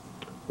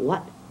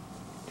 What?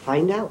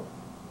 Find out.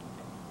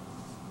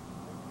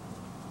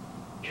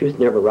 Truth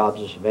never robs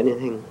us of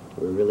anything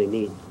we really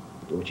need,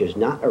 which is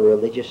not a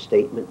religious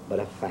statement, but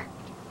a fact.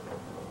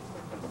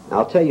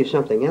 I'll tell you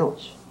something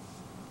else.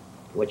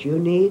 What you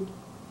need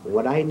and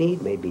what I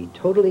need may be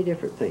totally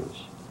different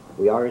things.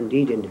 We are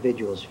indeed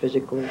individuals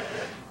physically,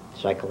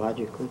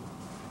 psychologically.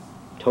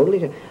 Totally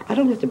different. I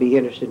don't have to be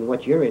interested in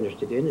what you're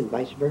interested in and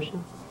vice versa.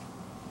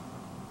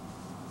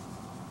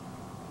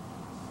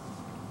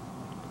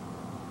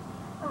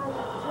 Can I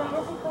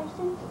ask a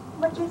question?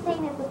 What you're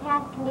saying is the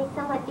path can be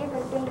somewhat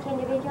different for each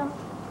individual?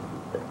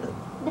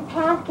 The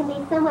path can be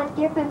somewhat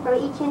different for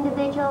each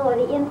individual, or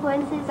the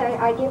influences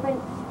are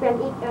different from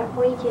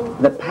for each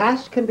individual? The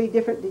past can be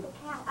different? The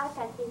path, I've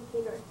got things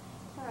bigger.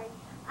 Sorry.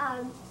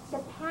 The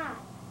path.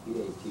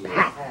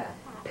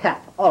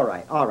 Path. All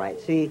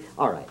right. See,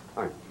 all right.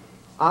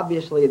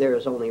 Obviously, there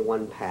is only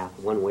one path,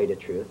 one way to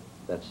truth.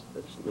 That's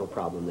no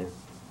problem there.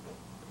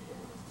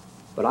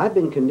 But I've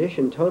been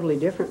conditioned totally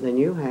different than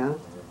you have.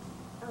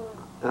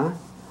 Huh?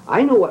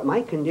 I know what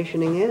my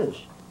conditioning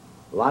is.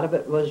 A lot of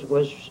it was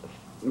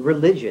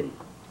religion.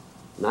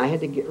 And I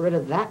had to get rid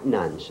of that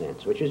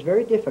nonsense, which was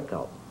very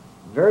difficult,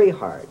 very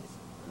hard.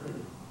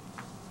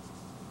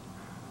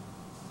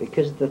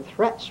 Because the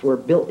threats were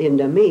built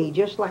into me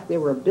just like they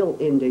were built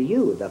into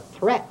you, the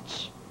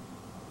threats.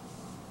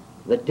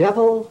 The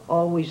devil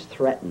always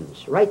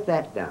threatens. Write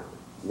that down.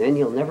 Then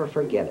you'll never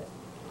forget it.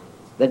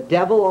 The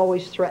devil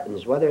always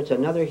threatens, whether it's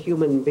another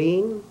human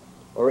being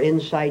or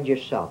inside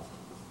yourself.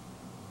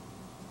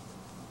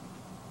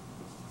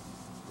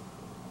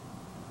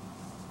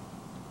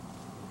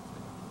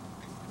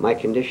 My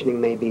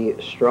conditioning may be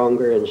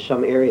stronger in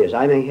some areas.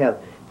 I may have,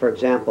 for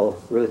example,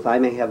 Ruth, I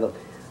may have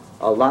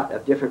a lot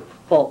of different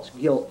false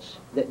guilts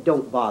that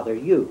don't bother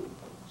you.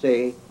 See?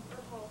 Okay.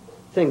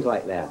 Things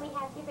like that. So we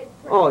have different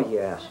Oh,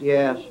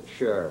 yes,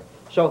 sure.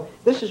 So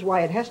this is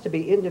why it has to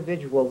be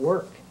individual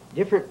work,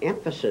 different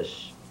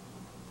emphasis.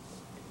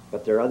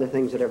 But there are other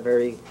things that are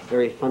very,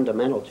 very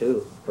fundamental,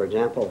 too. For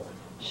example,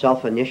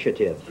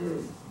 Self-initiative.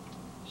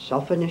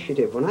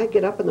 Self-initiative. When I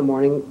get up in the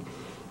morning,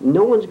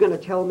 no one's going to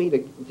tell me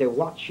to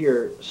watch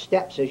your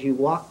steps as you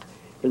walk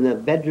from the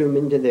bedroom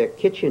into the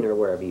kitchen or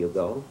wherever you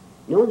go.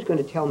 No one's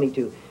going to tell me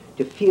to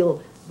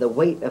feel the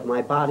weight of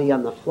my body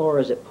on the floor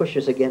as it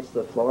pushes against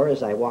the floor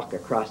as I walk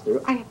across the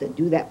room. I have to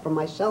do that for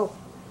myself.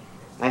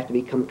 I have to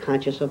become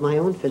conscious of my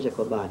own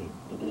physical body.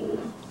 Can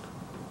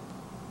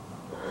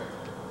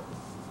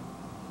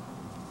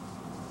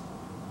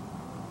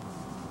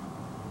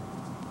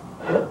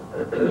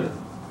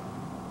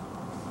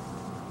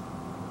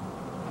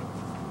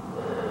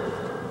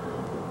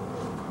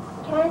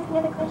I ask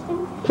another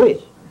question?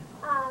 Please.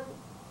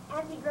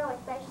 As we grow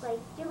especially,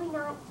 do we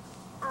not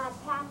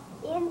pass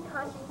in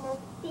consciousness,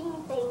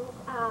 seeing things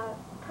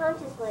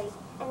consciously,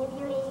 and the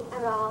beauty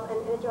of it all,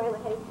 and the joy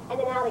what have you, and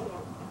then out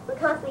again? We're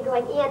constantly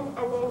going in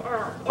and then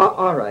out.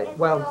 All right, and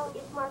well... so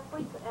it's more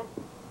frequent.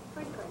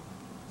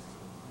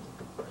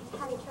 He's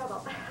having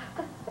trouble.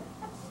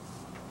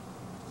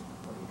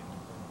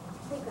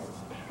 Frequent.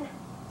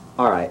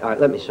 All right,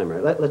 let me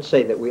summarize. Let's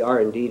say that we are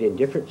indeed in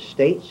different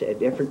states at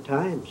different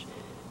times.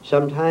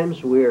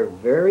 Sometimes we're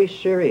very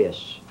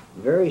serious,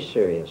 very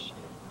serious.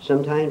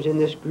 Sometimes in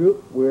this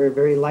group we're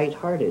very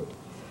lighthearted.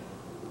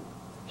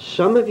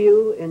 Some of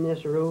you in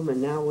this room,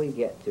 and now we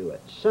get to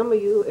it, some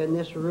of you in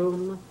this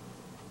room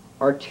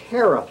are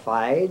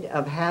terrified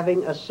of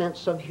having a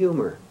sense of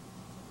humor.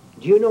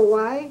 Do you know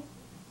why?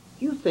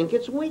 You think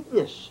it's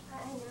weakness.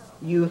 I know.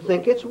 You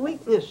think it's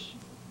weakness.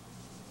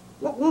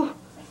 Well,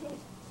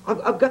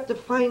 I've got to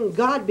find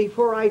God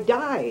before I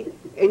die.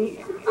 And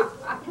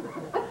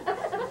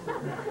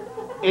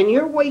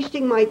you're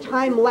wasting my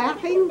time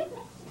laughing?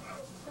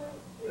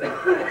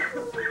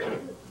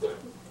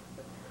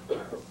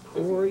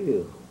 Poor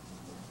you.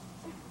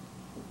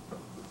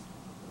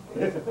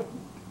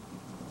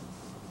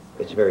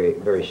 It's very,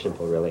 very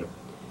simple, really.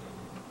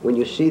 When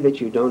you see that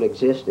you don't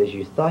exist as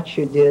you thought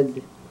you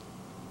did,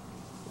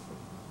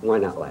 why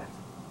not laugh?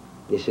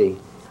 You see,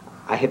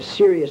 I have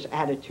serious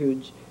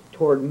attitudes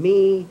toward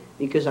me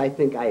because I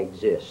think I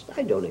exist.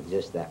 I don't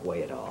exist that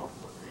way at all,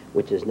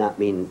 which does not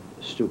mean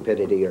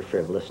stupidity or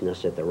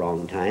frivolousness at the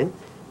wrong time.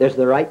 There's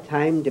the right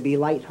time to be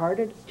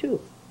lighthearted,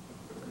 too.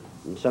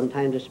 And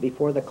sometimes it's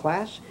before the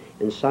class,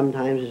 and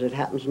sometimes, as it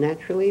happens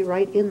naturally,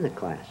 right in the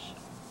class.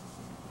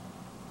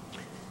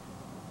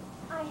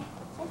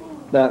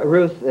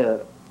 Ruth,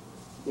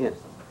 yes.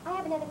 I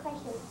have another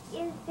question.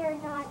 Is there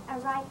not a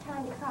right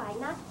time to cry?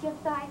 Not to feel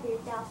sorry for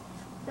yourself,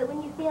 but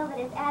when you feel that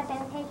it's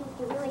advantageous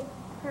to really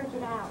purge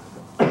it out.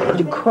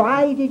 To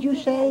cry, did you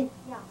say?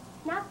 Yeah.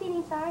 Not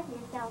feeling sorry for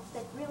yourself,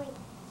 but really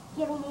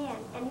giving in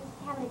and just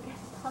having a good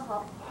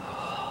fall.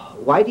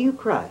 Why do you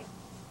cry?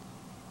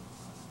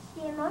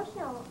 The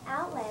emotional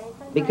outlet. Is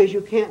sometimes... Because you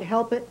can't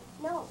help it?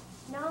 No.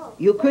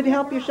 You could Definitely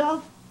help not.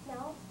 yourself?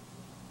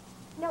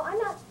 No, I'm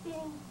not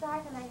feeling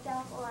sorry for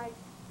myself or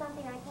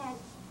something I can't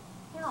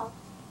help.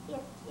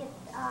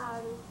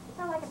 It's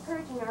not like a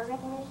purging or a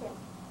recognition.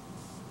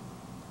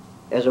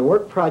 As a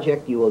work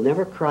project, you will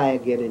never cry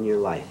again in your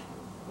life.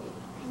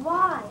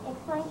 Why?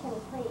 Explain to me,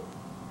 please.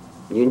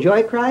 You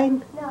enjoy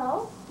crying?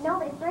 No,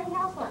 but it's very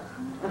helpful.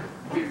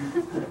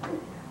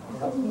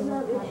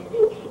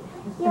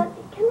 Yeah,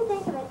 come to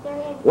think of it, there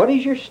is... What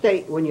is your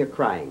state when you're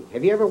crying?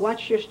 Have you ever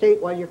watched your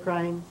state while you're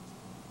crying?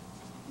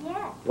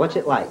 Yes. What's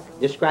it like?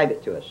 Describe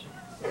it to us.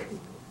 Let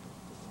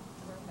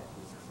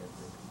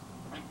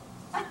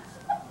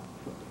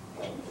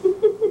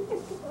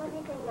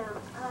me think now.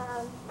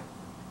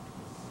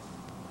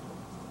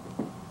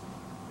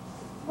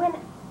 When...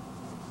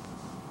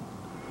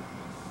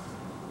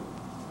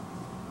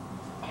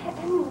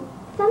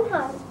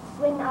 Sometimes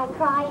when I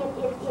cry,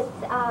 it's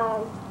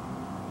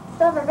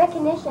sort of a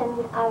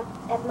recognition of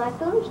my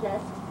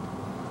foolishness.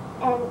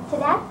 And to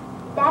that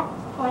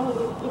point,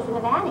 it is an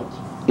advantage.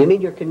 You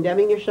mean you're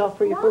condemning yourself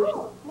for your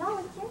foolishness? No,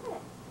 it's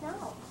different.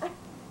 No.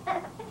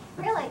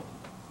 Really.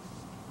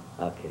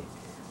 Okay.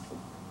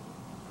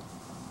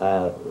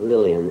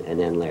 Lillian and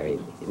then Larry.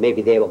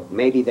 Maybe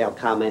they'll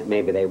comment,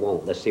 maybe they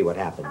won't. Let's see what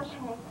happens.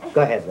 Okay.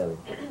 Go ahead, Lillian.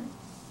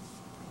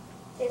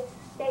 This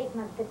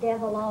statement, the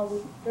devil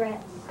always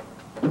threatens.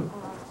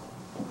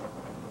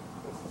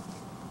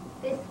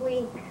 This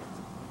week,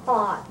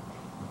 thought,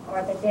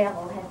 or the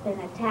devil, has been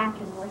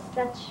attacking with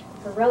such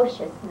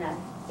ferociousness,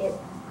 it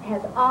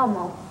has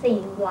almost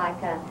seemed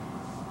like a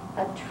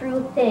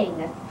true thing,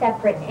 a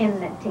separate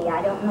enmity.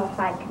 I don't know if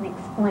I can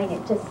explain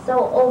it. Just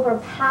so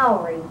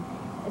overpowering,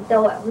 as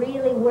though it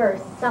really were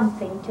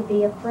something to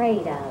be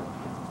afraid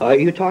of. Are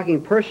you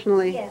talking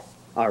personally? Yes.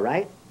 All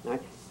right. All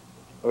right.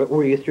 Or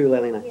were you through,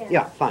 Lillian? Yes.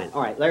 Yeah, fine.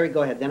 All right, Larry,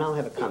 go ahead. Then I'll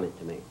have a comment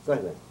to make. Go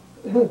ahead,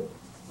 Larry.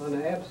 On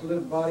an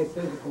absolute body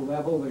physical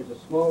level, there's a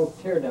small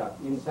tear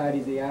duct inside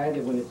of the eye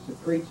that when it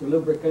secretes a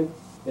lubricant,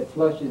 it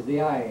flushes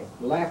the eye.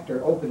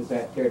 Laughter opens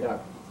that tear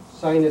duct.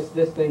 Sinus,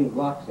 this thing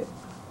blocks it.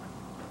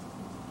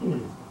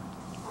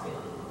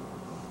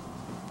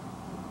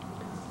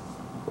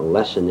 A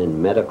lesson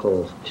in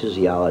medical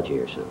physiology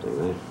or something,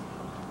 right?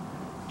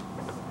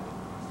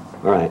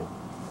 All right.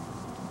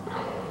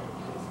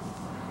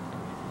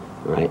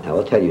 All I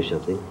will tell you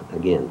something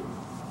again.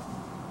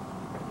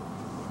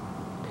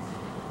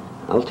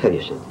 I'll tell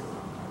you something.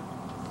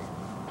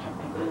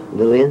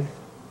 Lillian,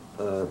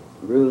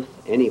 Ruth,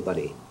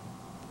 anybody,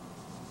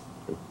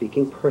 I'm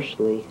speaking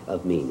personally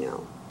of me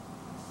now,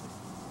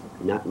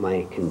 not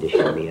my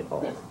condition, me at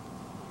all.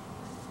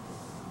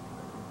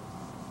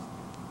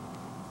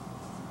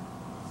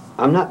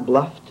 I'm not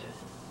bluffed.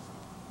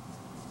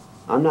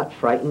 I'm not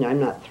frightened. I'm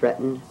not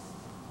threatened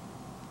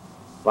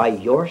by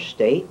your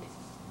state,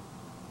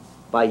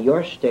 by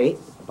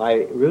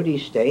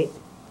Rudy's state,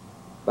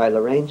 by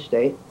Lorraine's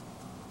state,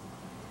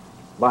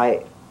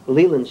 by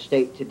Leland's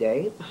state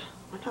today.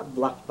 I'm not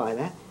bluffed by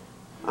that.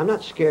 I'm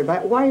not scared by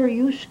it. Why are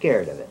you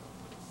scared of it?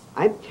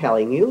 I'm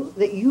telling you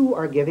that you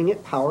are giving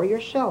it power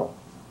yourself.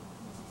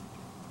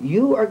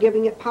 You are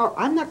giving it power.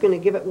 I'm not going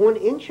to give it 1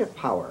 inch of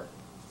power.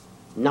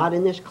 Not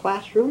in this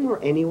classroom or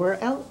anywhere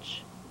else.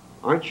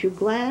 Aren't you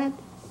glad?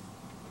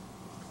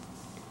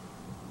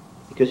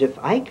 Because if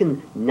I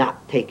can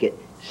not take it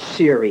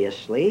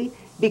seriously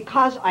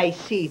because I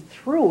see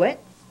through it,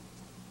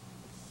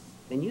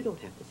 then you don't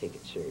have to take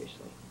it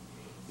seriously.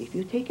 If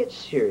you take it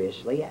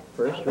seriously at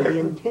first with the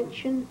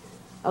intention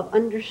of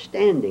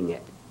understanding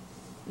it,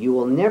 you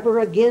will never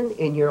again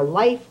in your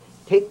life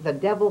take the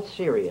devil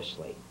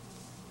seriously.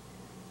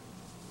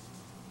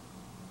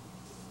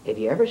 Have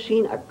you ever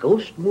seen a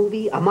ghost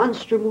movie, a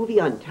monster movie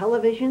on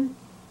television?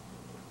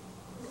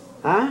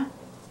 Huh?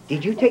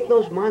 Did you take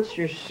those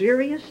monsters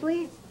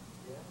seriously?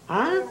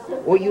 Huh?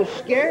 Were you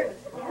scared?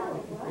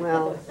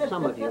 Well,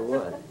 some of you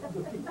would.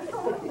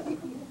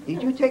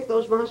 Did you take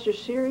those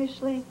monsters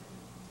seriously?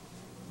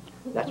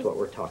 That's what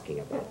we're talking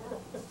about.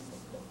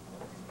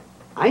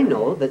 I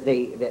know that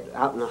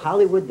out in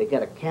Hollywood they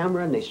get a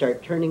camera and they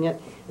start turning it,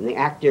 and the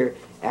actor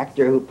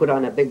who put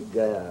on a big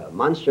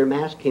monster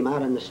mask came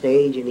out on the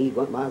stage and he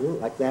went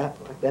like that,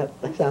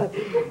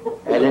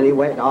 and then he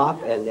went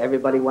off and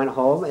everybody went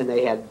home and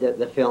they had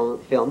the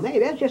film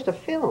made. That's just a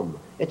film.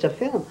 It's a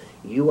film.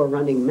 You are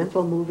running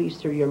mental movies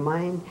through your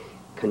mind,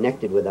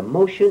 connected with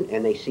emotion,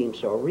 and they seem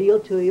so real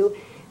to you,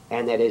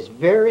 and that is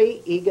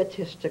very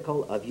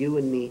egotistical of you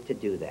and me to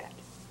do that.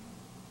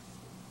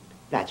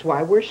 That's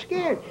why we're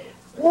scared.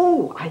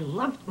 Oh, I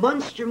loved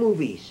monster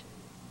movies.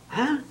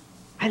 Huh?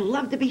 I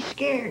love to be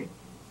scared.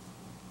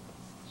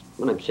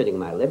 When I'm sitting in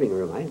my living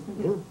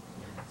room,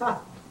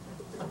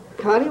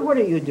 Connie, what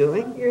are you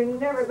doing? You're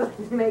never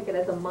going to make it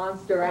as a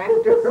monster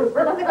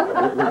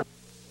actor.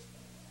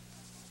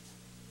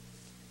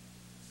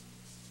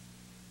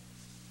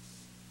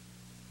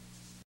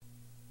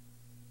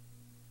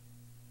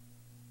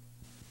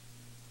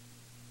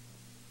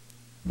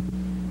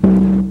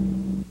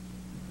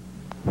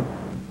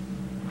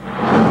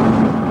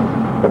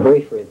 A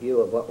brief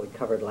review of what we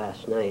covered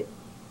last night,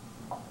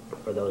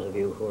 for those of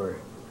you who are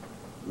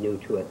new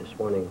to it this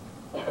morning.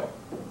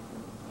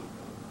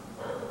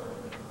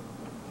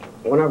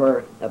 One of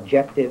our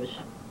objectives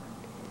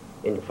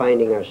in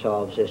finding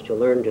ourselves is to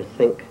learn to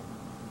think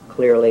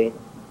clearly,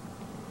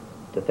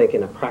 to think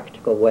in a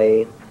practical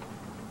way,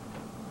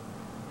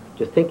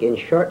 to think in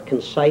short,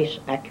 concise,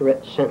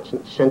 accurate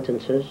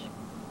sentences,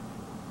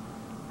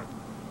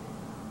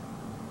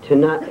 to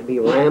not be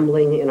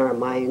rambling in our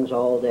minds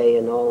all day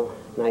and all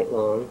night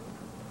long,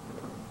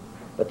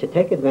 but to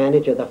take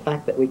advantage of the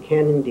fact that we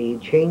can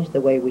indeed change the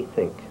way we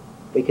think.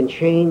 We can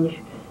change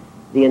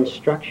the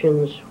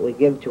instructions we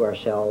give to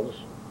ourselves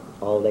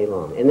all day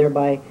long, and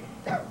thereby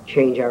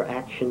change our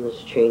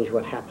actions, change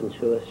what happens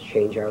to us,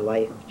 change our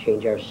life,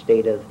 change our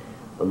state of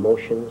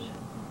emotions,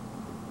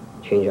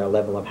 change our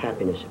level of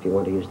happiness, if you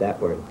want to use that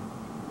word.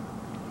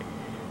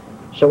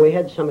 So we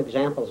had some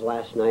examples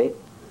last night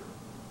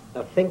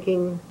of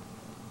thinking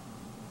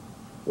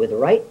with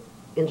right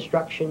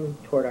instruction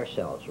toward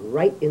ourselves,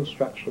 right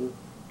instruction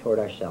toward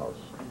ourselves.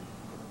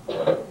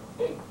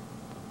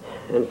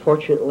 And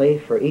fortunately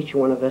for each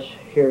one of us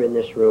here in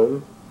this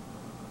room,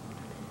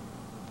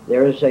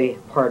 there is a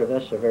part of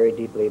us, a very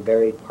deeply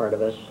buried part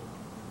of us,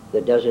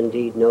 that does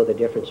indeed know the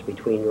difference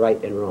between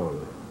right and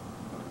wrong.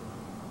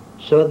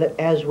 So that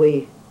as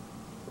we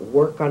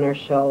work on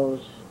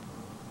ourselves,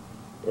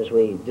 as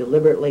we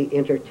deliberately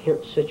enter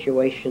tense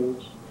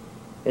situations,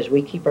 as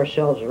we keep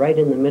ourselves right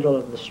in the middle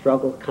of the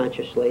struggle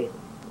consciously,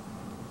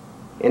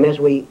 and as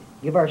we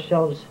give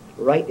ourselves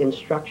right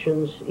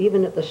instructions,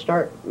 even at the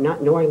start,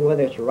 not knowing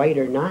whether it's right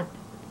or not,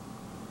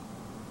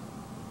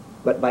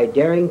 but by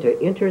daring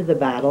to enter the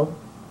battle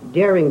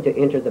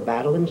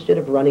instead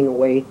of running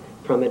away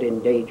from it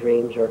in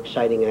daydreams or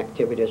exciting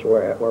activities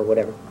or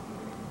whatever.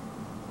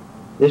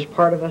 This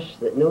part of us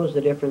that knows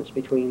the difference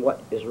between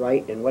what is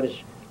right and what is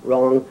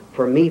wrong,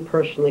 for me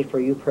personally, for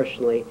you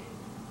personally,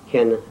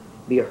 can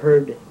be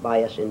heard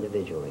by us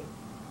individually.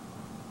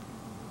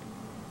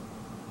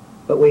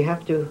 But we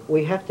have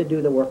to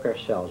do the work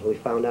ourselves. We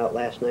found out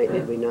last night,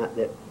 did we not,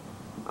 that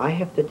I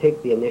have to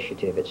take the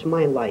initiative. It's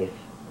my life.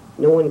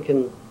 No one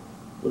can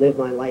live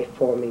my life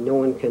for me. No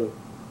one can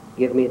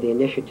give me the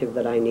initiative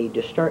that I need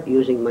to start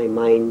using my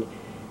mind,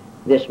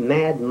 this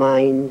mad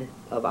mind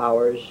of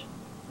ours.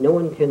 No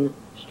one can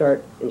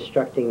start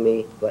instructing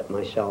me but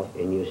myself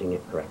in using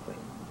it correctly.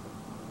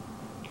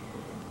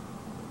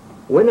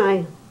 When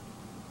I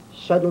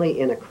suddenly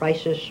in a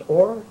crisis,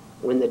 or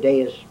when the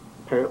day is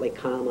apparently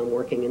calm, I'm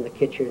working in the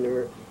kitchen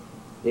or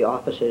the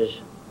office is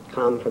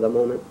calm for the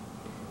moment,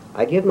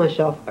 I give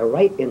myself a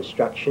right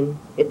instruction.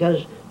 It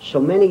does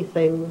so many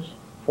things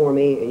for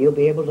me, and you'll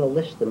be able to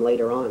list them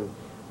later on.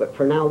 But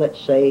for now, let's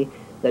say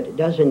that it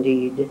does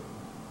indeed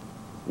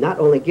not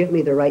only give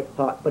me the right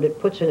thought, but it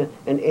puts an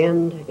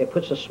end, it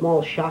puts a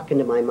small shock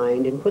into my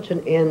mind and puts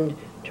an end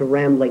to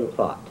rambling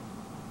thought,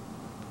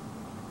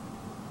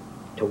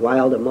 to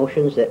wild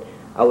emotions that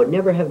I would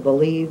never have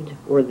believed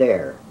were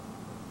there.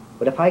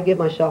 But if I give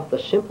myself the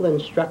simple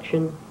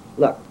instruction,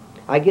 look,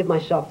 I give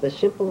myself the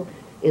simple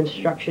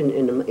instruction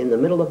in the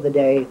middle of the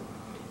day,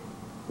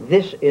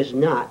 this is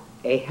not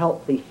a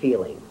healthy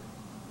feeling,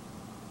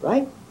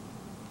 right?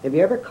 Have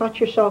you ever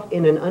caught yourself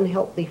in an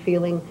unhealthy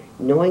feeling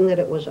knowing that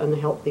it was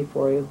unhealthy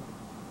for you?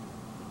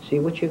 See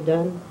what you've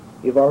done?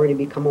 You've already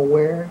become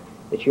aware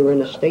that you're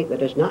in a state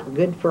that is not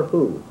good for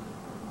who?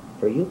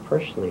 For you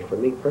personally, for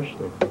me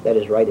personally. That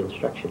is right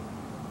instruction.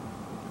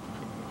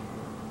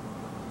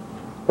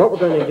 What we're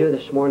going to do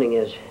this morning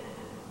is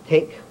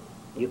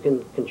you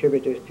can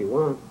contribute to it if you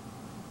want,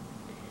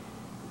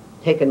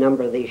 take a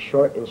number of these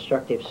short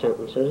instructive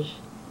sentences,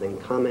 then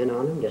comment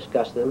on them,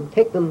 discuss them,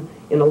 take them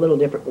in a little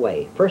different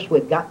way. First,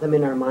 we've got them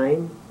in our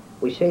mind,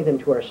 we say them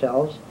to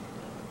ourselves,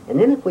 and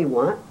then if we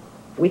want,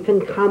 we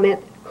can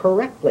comment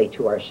correctly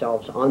to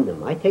ourselves on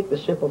them. I take the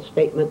simple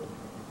statement,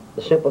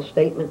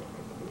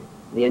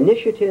 the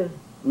initiative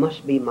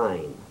must be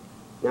mine.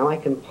 Now I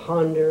can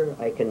ponder,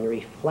 I can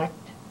reflect,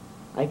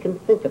 I can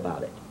think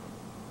about it.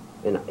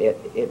 And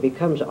it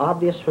becomes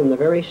obvious from the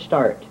very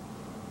start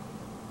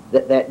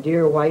that that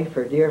dear wife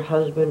or dear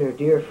husband or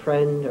dear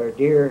friend or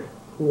dear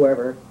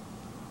whoever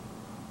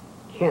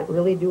can't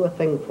really do a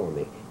thing for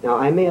me. Now,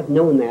 I may have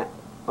known that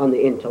on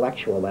the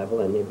intellectual level,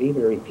 and they've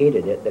even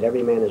repeated it, that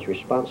every man is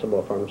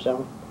responsible for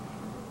himself.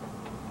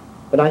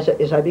 But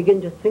as I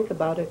begin to think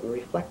about it and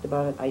reflect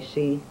about it, I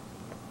see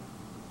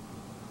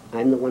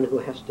I'm the one who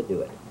has to do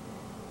it.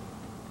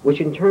 Which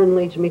in turn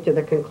leads me to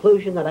the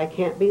conclusion that I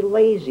can't be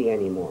lazy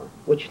anymore,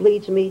 which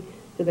leads me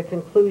to the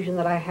conclusion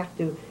that I have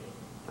to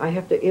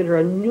enter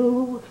a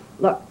new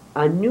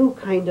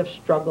kind of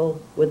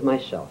struggle with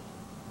myself.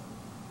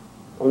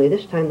 Only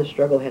this time the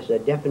struggle has a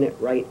definite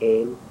right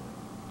aim,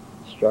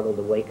 struggle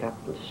to wake up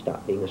and to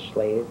stop being a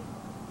slave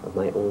of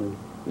my own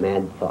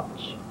mad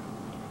thoughts.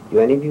 Do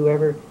any of you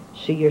ever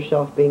see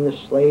yourself being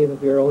a slave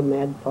of your own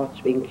mad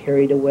thoughts, being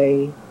carried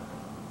away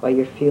by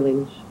your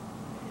feelings?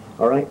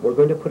 All right, we're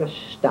going to put a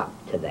stop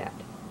to that,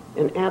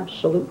 an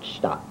absolute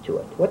stop to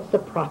it. What's the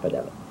profit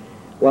of it?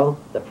 Well,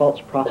 the false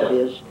profit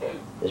is,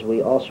 as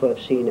we also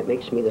have seen, it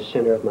makes me the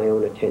center of my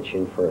own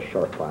attention for a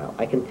short while.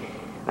 I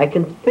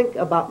can think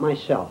about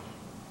myself,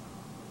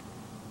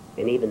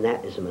 and even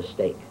that is a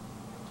mistake,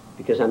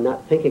 because I'm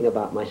not thinking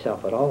about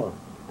myself at all.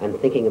 I'm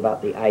thinking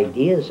about the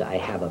ideas I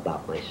have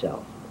about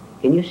myself.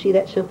 Can you see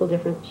that simple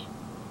difference?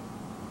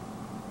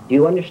 Do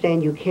you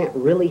understand you can't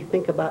really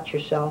think about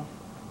yourself?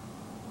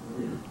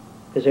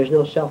 Because there's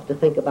no self to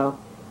think about,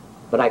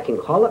 but I can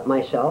call it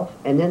myself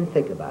and then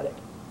think about it.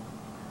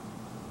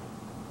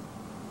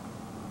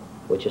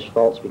 Which is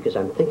false, because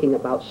I'm thinking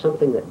about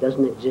something that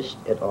doesn't exist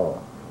at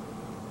all.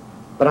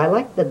 But I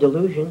like the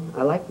delusion,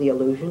 I like the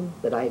illusion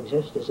that I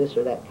exist as this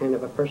or that kind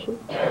of a person,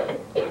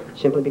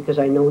 simply because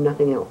I know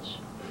nothing else.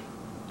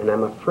 And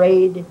I'm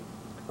afraid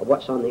of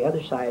what's on the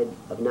other side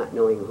of not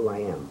knowing who I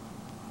am.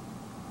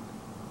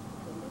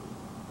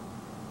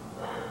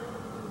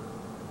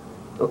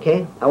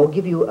 Okay, I will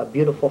give you a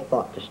beautiful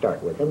thought to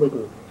start with, and we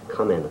can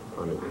comment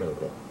on it a little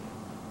bit.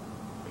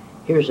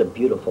 Here's a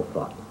beautiful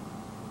thought.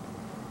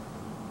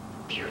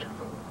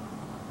 Beautiful.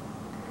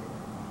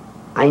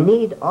 I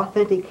need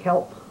authentic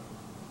help,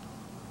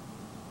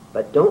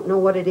 but don't know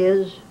what it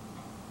is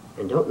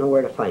and don't know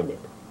where to find it.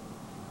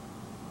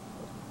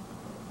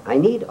 I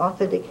need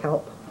authentic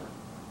help,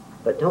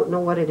 but don't know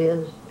what it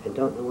is and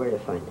don't know where to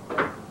find it.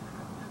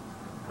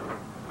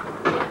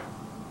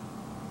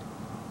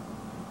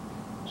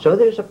 So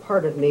there's a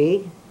part of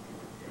me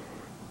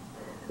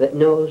that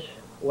knows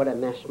what a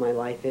mess my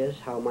life is,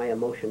 how my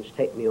emotions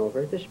take me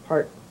over. This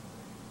part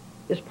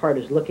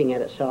is looking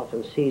at itself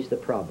and sees the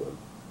problem.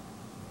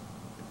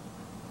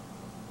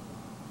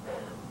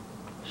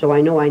 So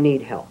I know I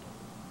need help.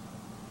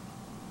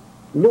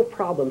 No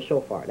problem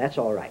so far. That's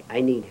all right.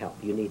 I need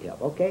help. You need help.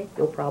 Okay?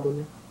 No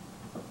problem.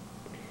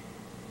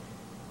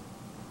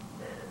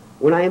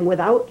 When I am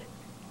without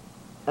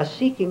a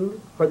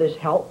seeking for this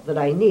help that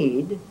I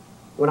need,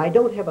 when I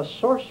don't have a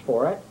source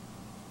for it,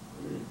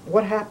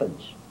 what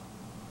happens?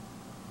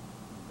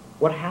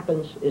 What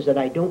happens is that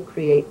I don't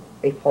create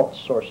a false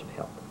source of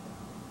help.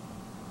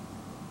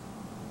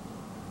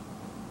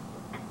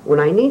 When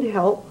I need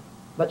help,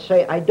 but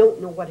say I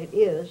don't know what it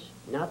is,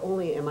 not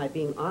only am I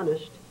being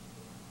honest,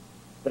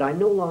 but I'm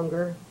no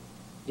longer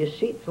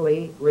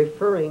deceitfully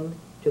referring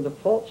to the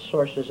false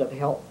sources of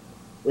help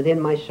within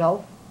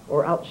myself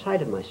or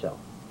outside of myself.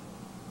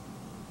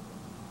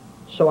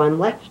 So I'm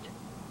left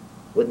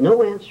with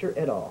no answer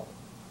at all,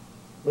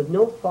 with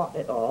no thought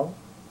at all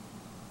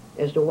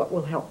as to what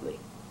will help me.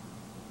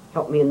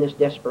 Help me in this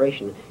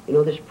desperation. You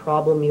know this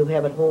problem you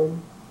have at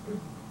home?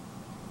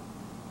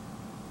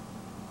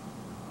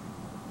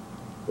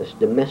 This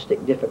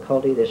domestic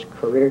difficulty, this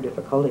career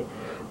difficulty.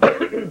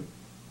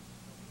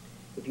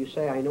 If you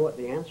say, I know what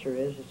the answer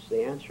is,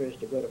 the answer is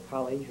to go to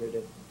college or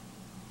to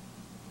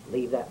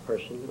leave that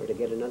person or to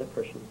get another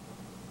person.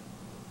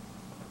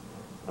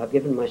 I've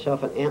given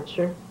myself an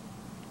answer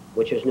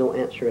which is no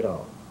answer at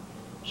all.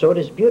 So it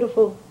is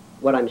beautiful,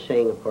 what I'm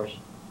saying, of course,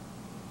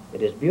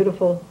 it is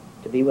beautiful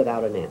to be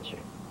without an answer,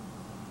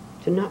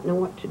 to not know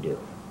what to do,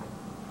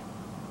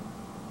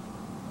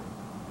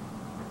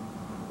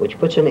 which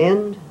puts an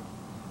end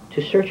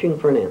to searching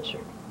for an answer,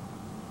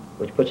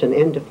 which puts an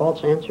end to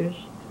false answers,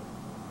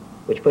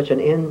 which puts an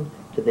end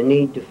to the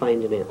need to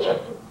find an answer.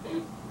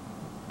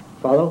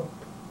 Follow?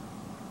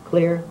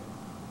 Clear?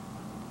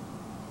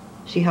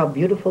 See how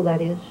beautiful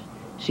that is?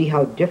 See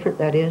how different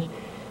that is?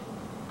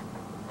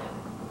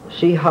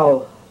 See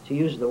how, to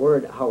use the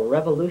word, how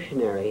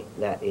revolutionary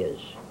that is.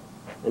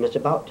 And it's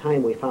about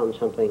time we found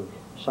something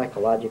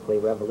psychologically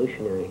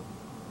revolutionary,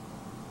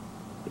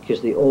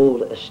 because the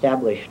old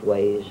established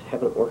ways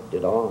haven't worked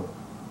at all.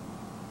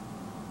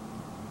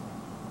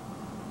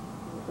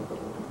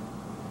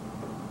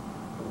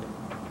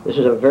 This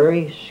is a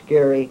very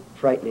scary,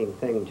 frightening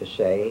thing to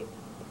say.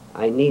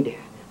 I need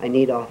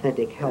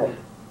authentic help,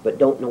 but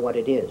don't know what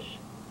it is.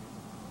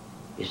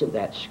 Isn't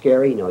that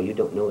scary? No, you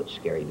don't know it's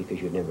scary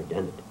because you've never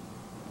done it.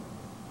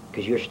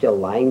 Because you're still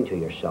lying to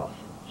yourself,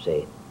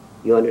 see.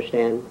 You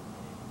understand?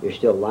 You're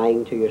still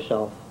lying to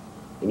yourself,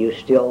 and you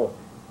still,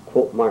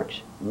 quote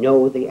marks,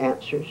 know the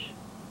answers.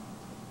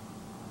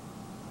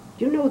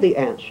 Do you know the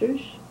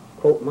answers,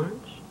 quote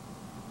marks?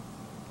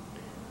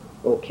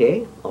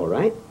 Okay, all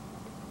right.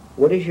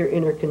 What is your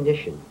inner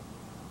condition?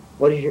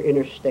 What is your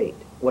inner state?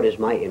 What is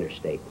my inner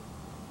state?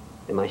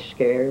 Am I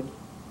scared?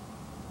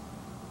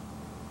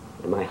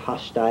 Am I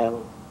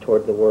hostile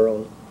toward the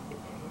world?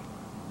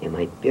 Am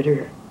I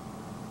bitter?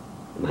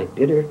 Am I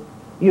bitter?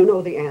 You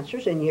know the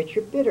answers, and yet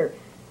you're bitter.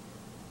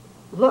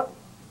 Look,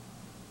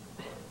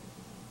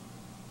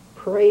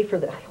 pray for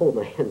the, I hold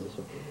my hands this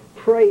way.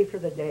 Pray for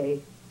the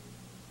day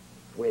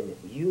when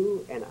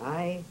you and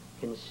I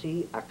can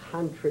see a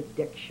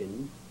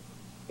contradiction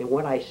in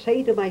what I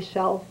say to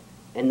myself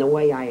and the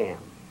way I am.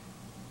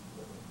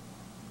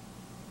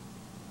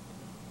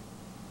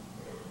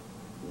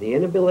 The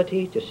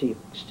inability to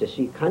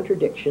see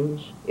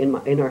contradictions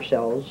in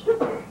ourselves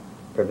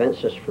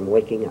prevents us from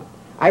waking up.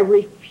 I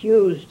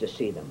refuse to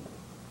see them.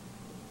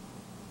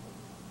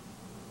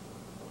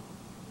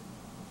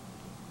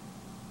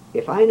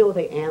 If I know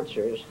the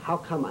answers, how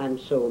come I'm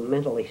so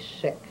mentally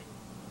sick?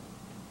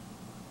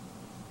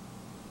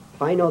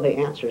 If I know the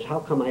answers, how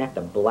come I have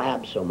to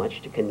blab so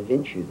much to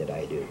convince you that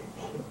I do?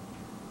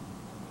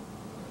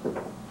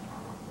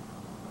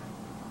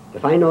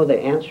 If I know the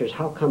answers,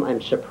 how come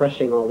I'm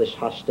suppressing all this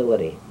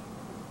hostility?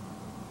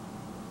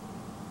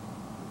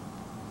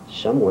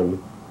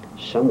 Someone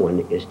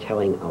is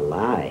telling a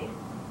lie.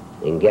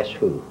 And guess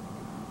who?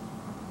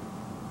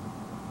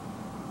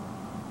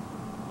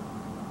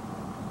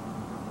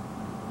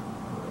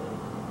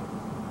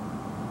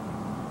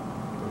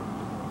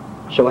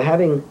 So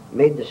having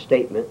made the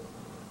statement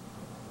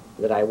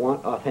that I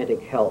want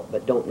authentic help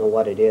but don't know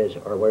what it is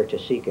or where to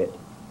seek it,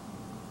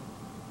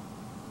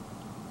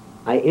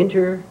 I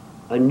enter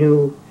a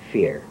new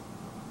fear.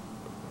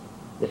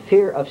 The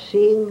fear of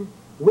seeing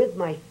with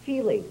my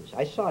feelings.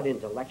 I saw it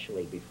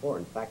intellectually before.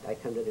 In fact, I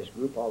come to this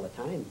group all the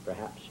time,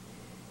 perhaps,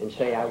 and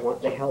say, I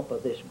want the help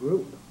of this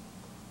group.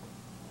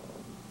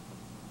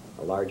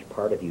 A large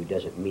part of you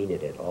doesn't mean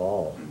it at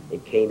all.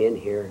 It came in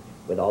here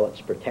with all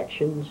its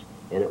protections,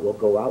 and it will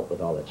go out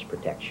with all its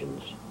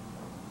protections.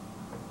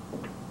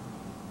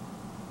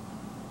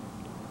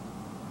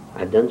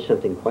 I've done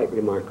something quite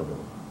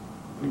remarkable.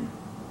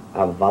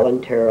 I've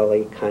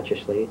voluntarily,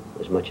 consciously,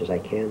 as much as I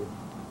can,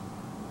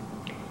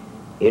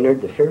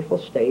 entered the fearful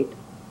state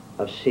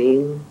of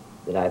seeing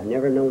that I've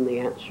never known the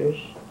answers,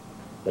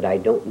 that I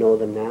don't know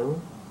them now,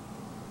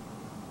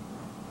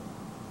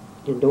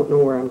 and don't know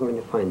where I'm going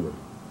to find them.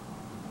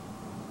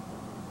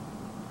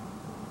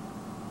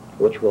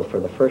 Which will,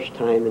 for the first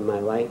time in my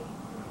life,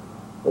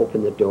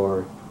 open the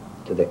door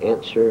to the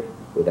answer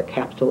with a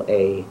capital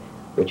A,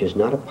 which is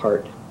not a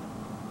part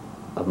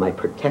of my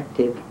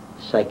protective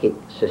psychic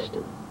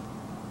system,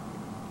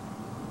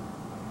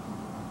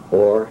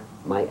 or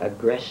my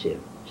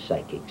aggressive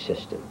psychic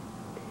system.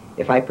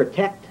 If I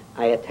protect,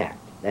 I attack.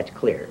 That's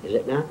clear, is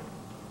it not?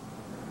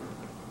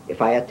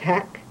 If I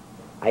attack,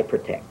 I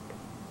protect.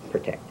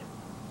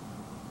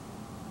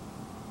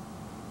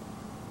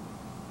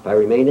 If I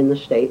remain in the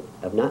state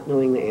of not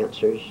knowing the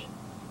answers,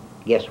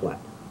 guess what?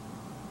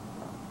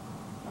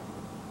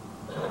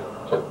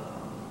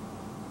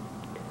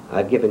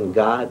 I've given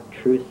God,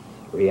 truth,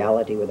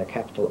 reality with a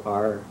capital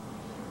R,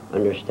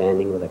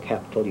 understanding with a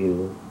capital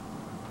U,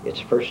 its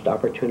first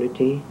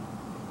opportunity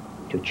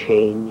to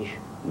change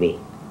me.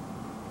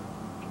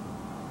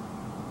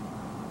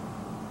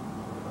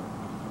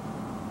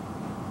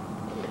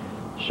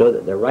 So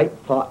that the right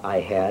thought I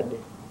had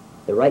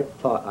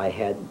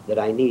that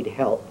I need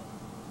help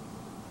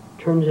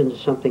turns into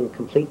something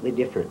completely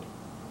different.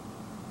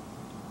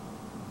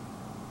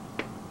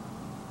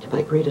 To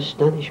my great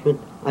astonishment,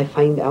 I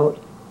find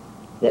out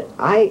that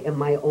I am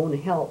my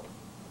own help,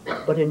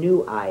 but a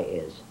new I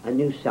is, a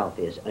new self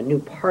is, a new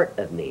part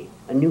of me.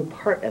 A new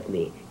part of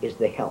me is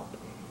the help.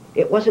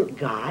 It wasn't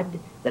God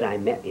that I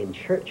met in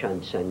church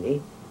on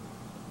Sunday,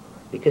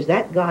 because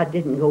that God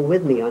didn't go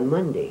with me on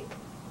Monday.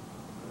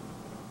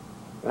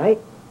 Right?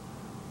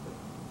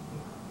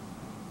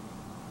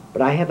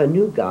 But I have a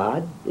new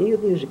God, and you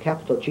can use a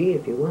capital G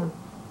if you want,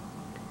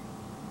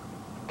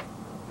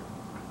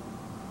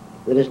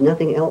 that is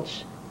nothing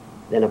else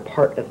than a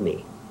part of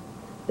me.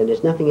 That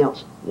is nothing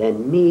else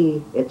than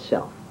me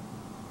itself,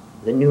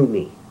 the new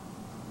me.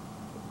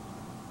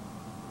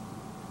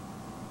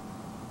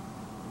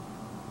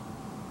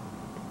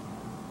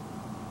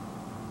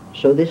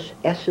 So this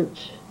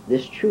essence,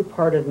 this true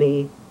part of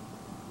me,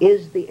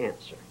 is the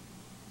answer.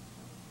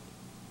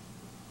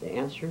 The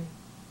answer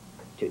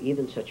to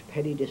even such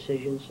petty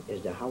decisions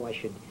as to how I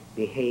should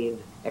behave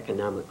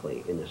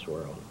economically in this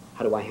world.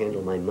 How do I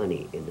handle my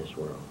money in this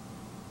world?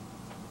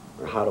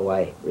 Or how do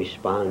I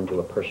respond to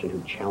a person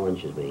who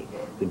challenges me,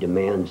 who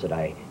demands that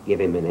I give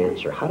him an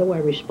answer? How do I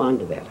respond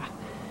to that?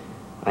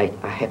 I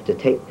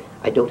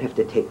don't have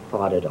to take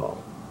thought at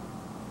all.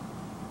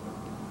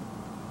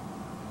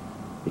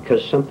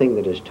 Because something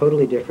that is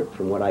totally different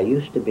from what I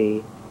used to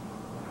be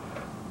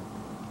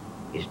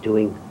is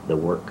doing the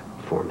work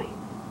for me.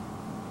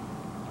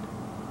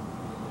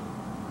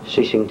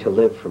 Ceasing to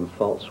live from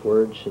false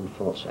words and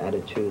false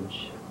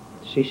attitudes,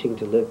 ceasing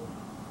to live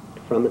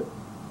from it,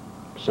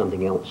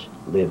 something else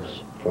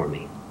lives for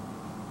me.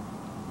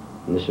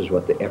 And this is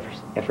what the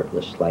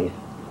effortless life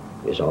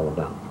is all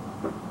about.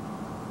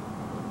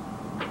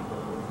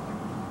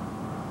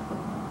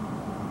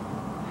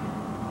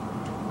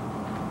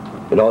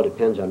 It all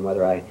depends on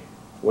whether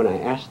when I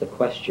ask the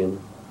question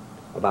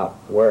about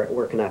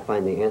where can I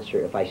find the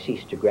answer, if I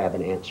cease to grab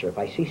an answer. If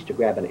I cease to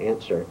grab an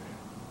answer,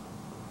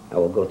 I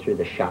will go through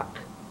the shock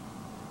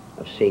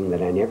of seeing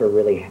that I never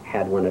really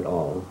had one at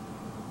all,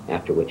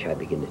 after which I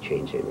begin to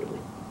change inwardly.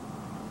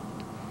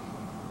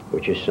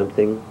 Which is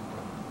something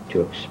to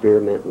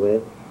experiment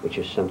with, which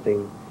is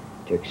something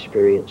to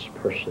experience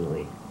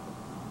personally,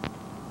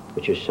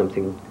 which is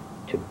something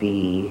to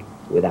be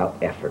without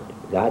effort.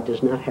 God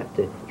does not have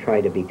to try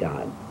to be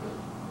God.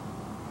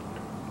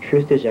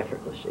 Truth is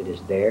effortless. It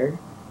is there,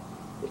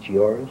 it's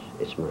yours,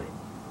 it's mine.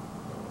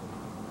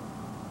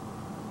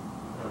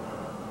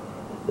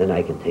 Then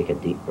I can take a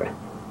deep breath.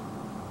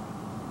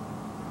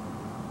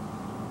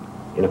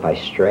 And if I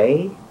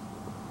stray,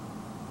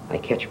 I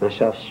catch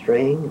myself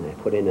straying, and I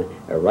put in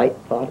a right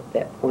thought at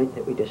that point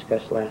that we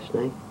discussed last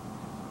night,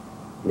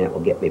 and that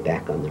will get me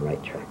back on the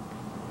right track,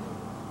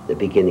 the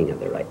beginning of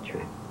the right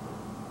track.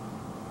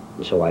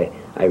 And so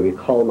I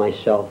recall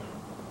myself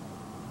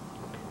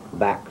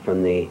back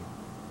from the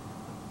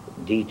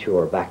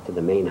detour back to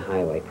the main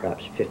highway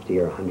perhaps 50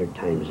 or 100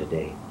 times a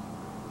day.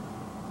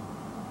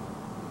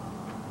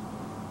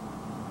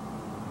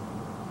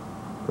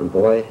 And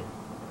boy,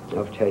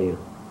 I'll tell you,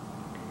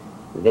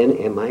 then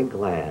am I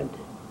glad,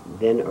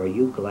 then are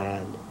you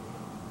glad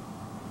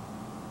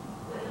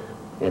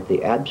at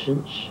the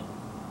absence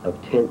of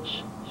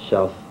tense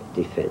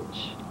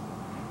self-defense.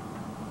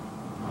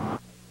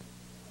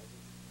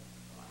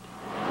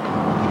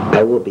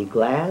 I will be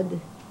glad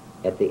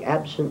at the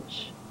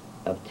absence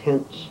of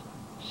tense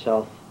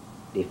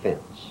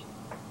self-defense.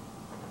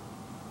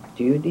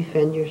 Do you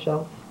defend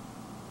yourself?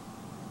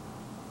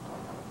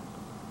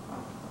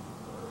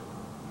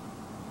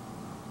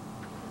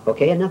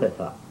 Okay, another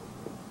thought.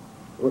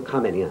 We're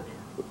commenting on.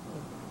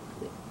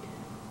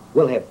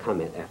 We'll have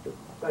comment after.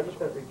 I just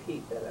want to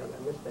repeat that.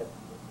 I missed that.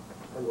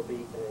 I will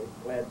be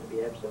glad to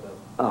be absent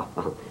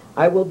of.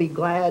 I will be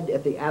glad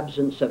at the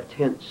absence of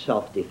tense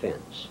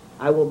self-defense.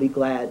 I will be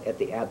glad at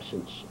the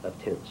absence of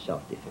tense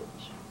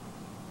self-defense.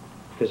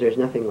 Because there's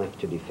nothing left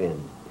to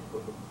defend.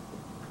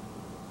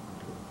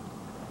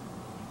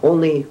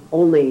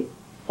 Only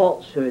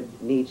falsehood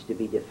needs to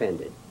be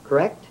defended.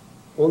 Correct?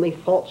 Only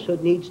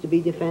falsehood needs to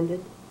be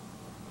defended.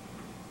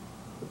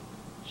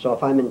 So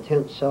if I'm in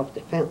tense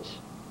self-defense,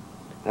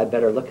 I'd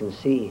better look and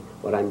see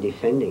what I'm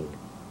defending.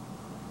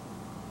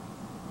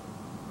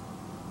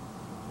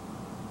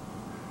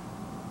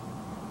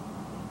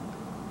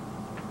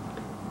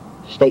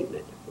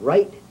 Statement.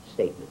 Right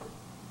statement.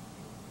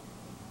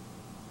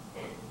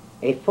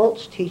 A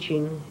false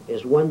teaching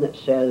is one that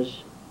says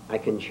I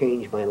can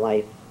change my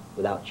life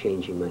without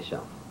changing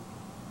myself.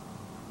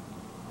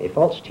 A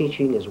false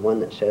teaching is one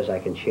that says I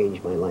can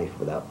change my life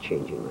without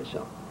changing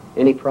myself.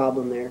 Any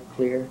problem there?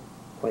 Clear?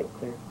 Quite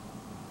clear?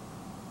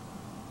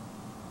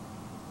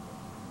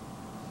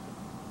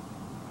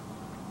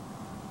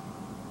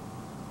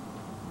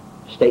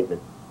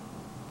 Statement.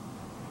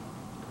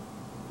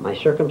 My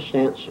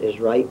circumstance is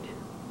right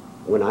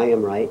when I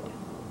am right,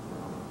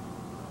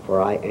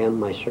 for I am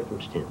my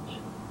circumstance.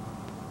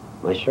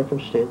 My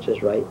circumstance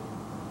is right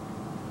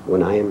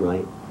when I am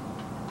right,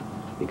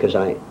 because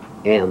I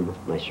am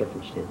my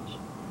circumstance.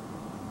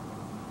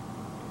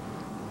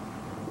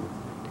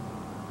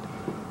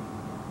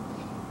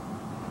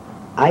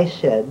 I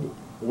said,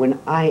 when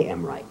I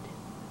am right.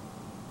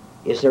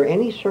 Is there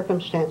any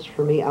circumstance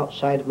for me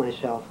outside of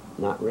myself?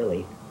 Not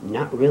really.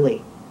 Not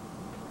really.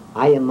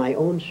 I am my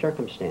own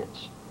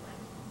circumstance.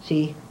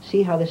 See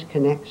how this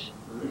connects?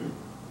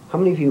 How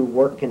many of you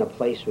work in a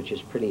place which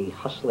is pretty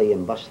hustly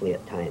and bustly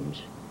at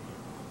times?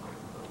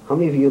 How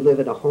many of you live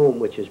in a home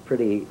which is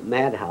pretty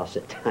madhouse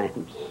at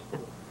times?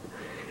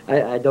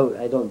 I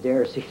don't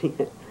dare see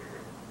it.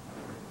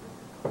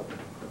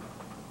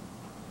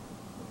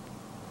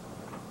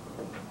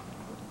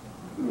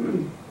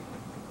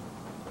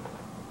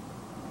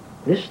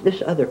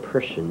 This other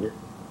person,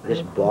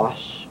 this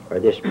boss, or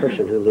this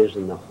person who lives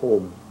in the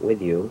home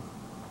with you,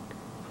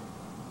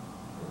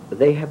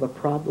 they have a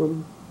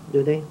problem,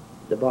 do they?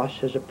 The boss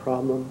has a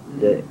problem,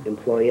 the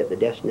employee at the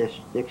desk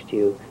next to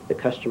you, the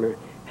customer,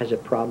 has a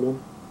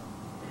problem.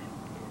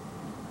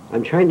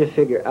 I'm trying to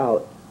figure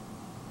out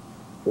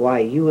why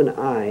you and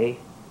I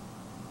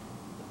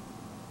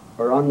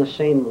are on the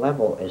same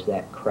level as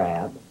that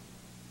crab,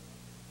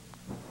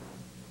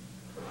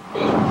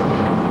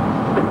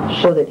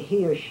 so that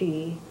he or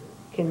she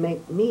can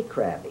make me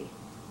crabby.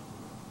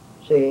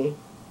 See?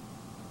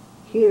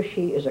 He or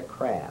she is a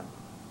crab.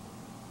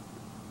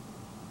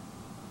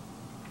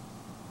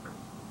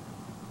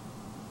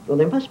 Well,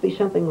 there must be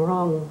something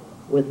wrong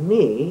with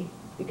me,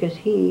 because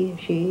he,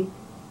 she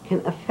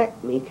can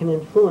affect me, can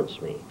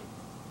influence me.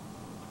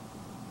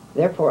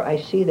 Therefore, I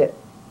see that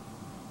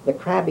the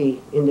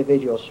crabby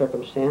individual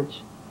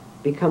circumstance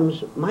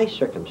becomes my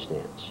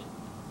circumstance.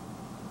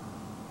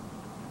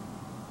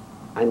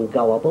 I'm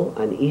gullible,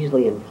 I'm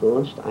easily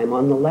influenced, I'm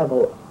on the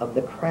level of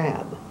the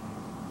crab.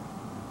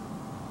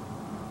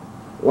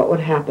 What would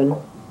happen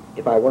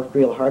if I worked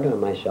real hard on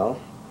myself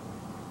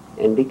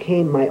and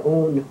became my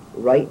own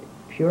right,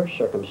 pure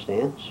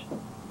circumstance?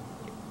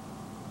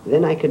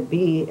 Then I could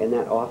be in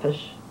that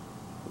office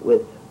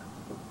with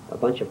a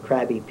bunch of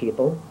crabby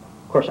people.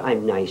 Of course,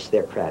 I'm nice,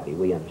 they're crabby,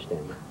 we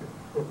understand that.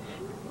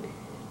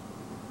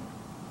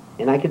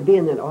 And I could be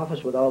in that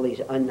office with all these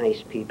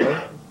unnice people.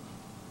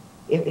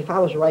 If I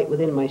was right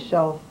within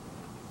myself,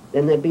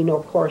 then there'd be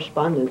no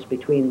correspondence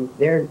between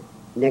their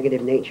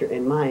negative nature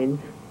and mine.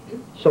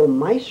 So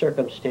my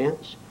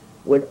circumstance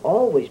would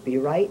always be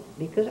right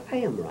because I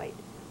am right.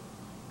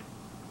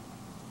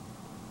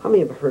 How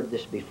many have heard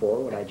this before,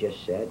 what I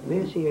just said?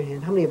 May I see your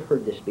hand? How many have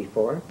heard this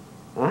before?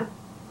 Huh?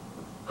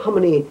 How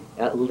many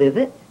live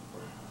it?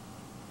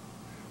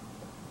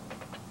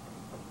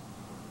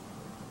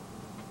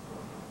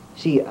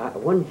 See,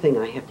 one thing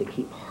I have to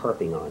keep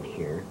harping on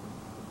here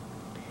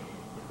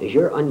is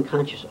your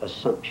unconscious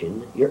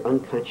assumption, your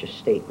unconscious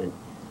statement.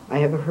 I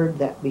have heard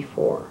that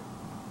before.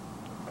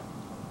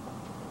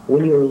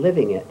 When you're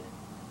living it,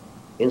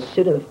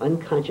 instead of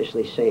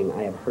unconsciously saying,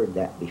 I have heard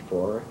that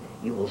before,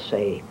 you will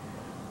say,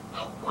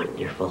 how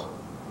wonderful,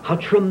 how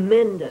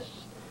tremendous,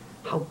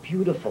 how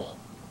beautiful.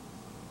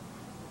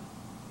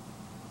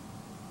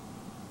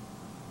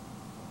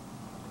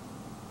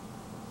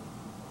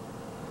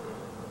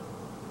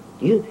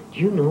 Do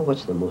you know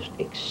what's the most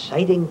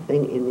exciting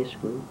thing in this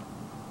group?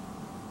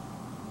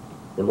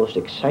 The most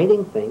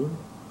exciting thing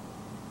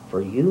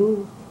for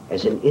you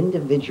as an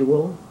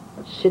individual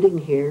sitting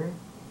here,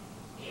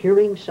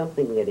 hearing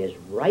something that is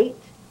right,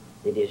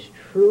 that is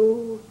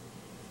true,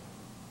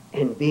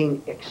 and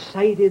being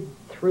excited,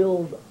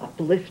 thrilled,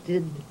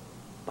 uplifted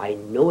by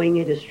knowing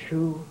it is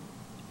true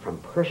from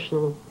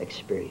personal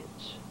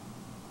experience.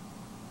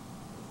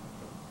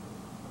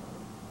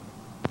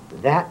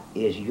 That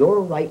is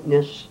your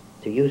rightness,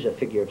 to use a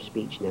figure of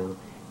speech now,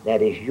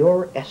 that is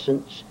your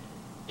essence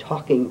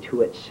talking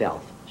to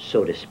itself,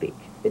 so to speak.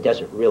 It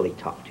doesn't really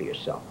talk to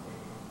yourself.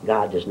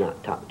 God does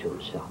not talk to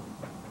himself.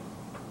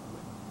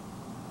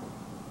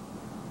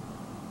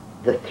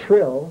 The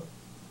thrill,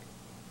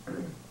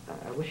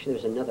 I wish there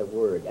was another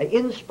word,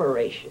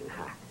 inspiration.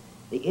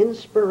 The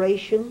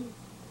inspiration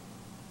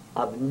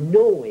of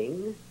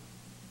knowing,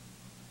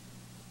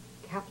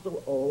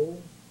 capital O,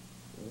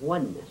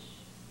 oneness.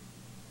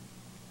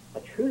 A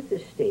truth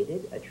is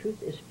stated, a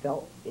truth is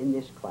felt in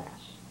this class.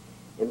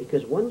 And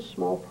because one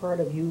small part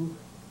of you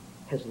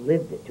has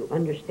lived it, who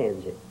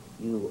understands it,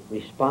 you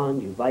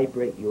respond, you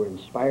vibrate, you are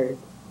inspired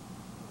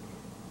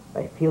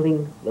by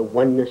feeling the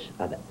oneness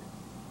of it.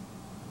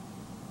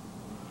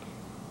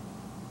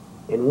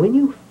 And when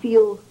you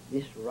feel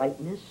this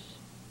rightness,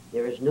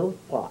 there is no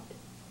thought.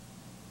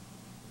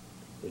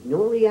 There's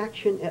no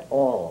reaction at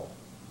all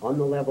on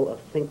the level of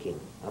thinking,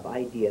 of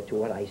idea to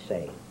what I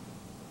say.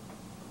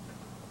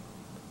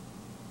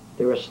 If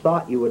there was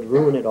thought, you would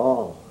ruin it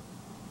all.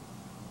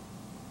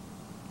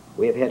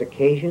 We have had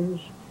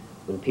occasions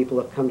when people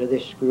have come to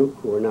this group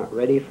who were not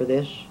ready for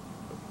this,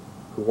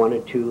 who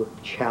wanted to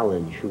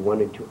challenge, who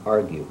wanted to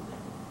argue.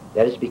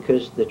 That is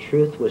because the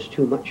truth was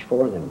too much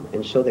for them,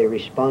 and so they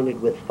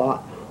responded with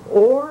thought.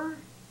 Or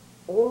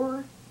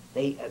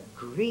they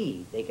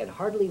agreed. They could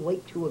hardly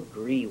wait to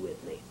agree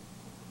with me.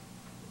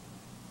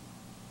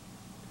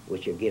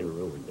 which again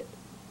ruined it.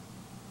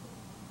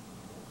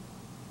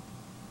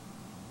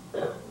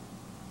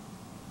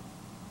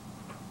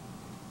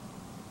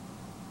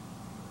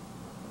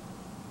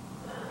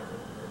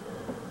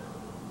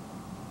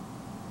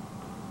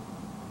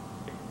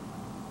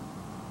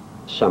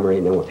 Summary,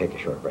 and then we'll take a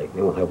short break.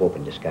 Then we'll have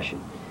open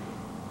discussion.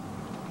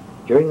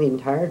 During the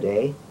entire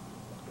day,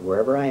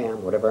 wherever I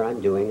am, whatever I'm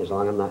doing, as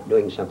long as I'm not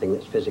doing something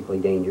that's physically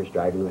dangerous,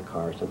 driving the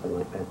car, something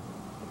like that,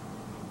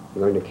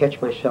 I'm going to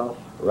catch myself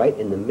right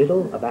in the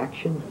middle of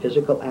action,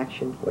 physical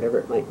action, whatever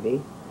it might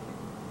be,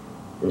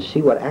 and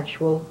see what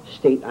actual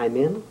state I'm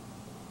in.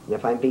 And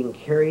if I'm being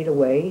carried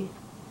away,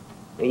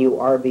 and you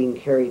are being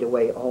carried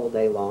away all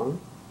day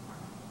long,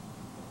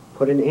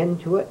 put an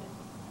end to it,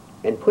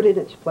 and put in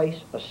its place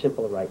a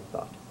simple right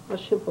thought. A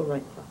simple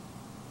right thought.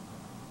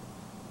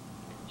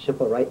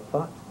 Simple right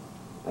thought.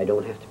 I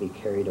don't have to be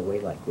carried away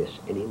like this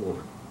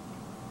anymore.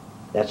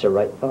 That's a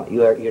right thought.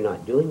 You're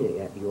not doing it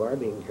yet. You are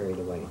being carried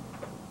away.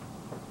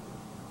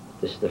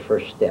 This is the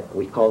first step.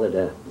 We called it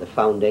the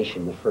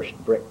foundation, the first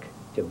brick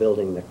to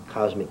building the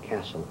cosmic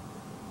castle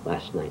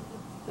last night.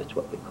 That's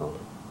what we called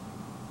it.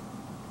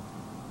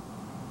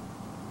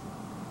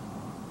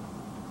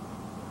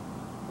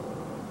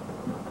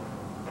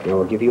 Now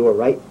we'll give you a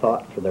right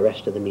thought for the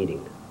rest of the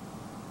meeting,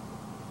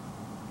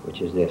 which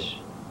is this.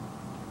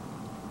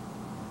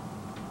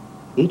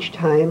 Each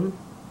time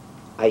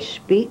I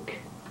speak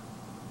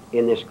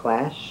in this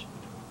class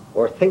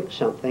or think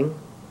something,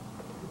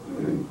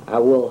 I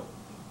will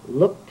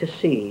look to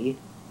see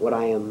what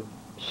I am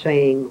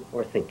saying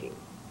or thinking.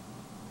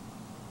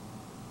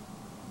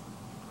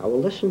 I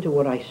will listen to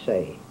what I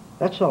say.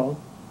 That's all.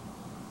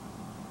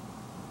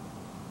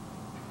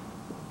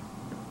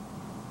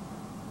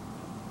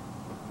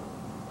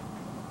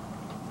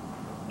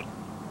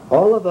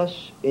 All of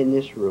us in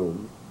this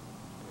room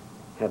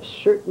have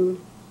certain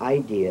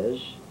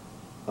ideas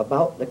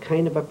about the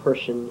kind of a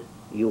person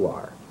you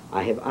are.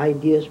 I have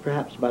ideas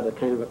perhaps about the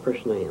kind of a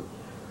person I am.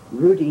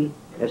 Rudy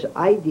has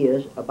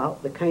ideas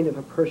about the kind of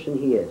a person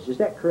he is. Is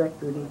that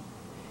correct, Rudy?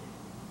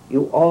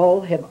 You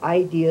all have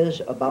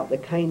ideas about the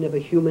kind of a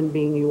human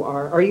being you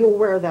are. Are you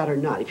aware of that or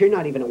not? If you're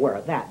not even aware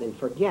of that, then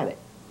forget it.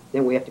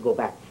 Then we have to go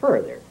back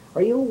further.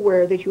 Are you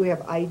aware that you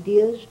have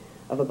ideas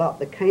of about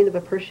the kind of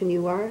a person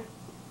you are?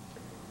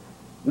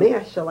 May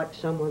I select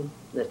someone?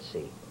 Let's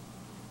see.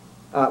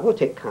 We'll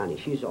take Connie.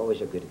 She's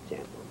always a good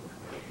example.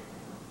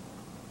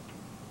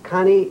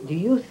 Connie, do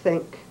you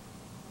think,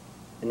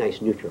 a nice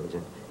neutral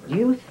example, do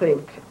you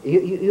think,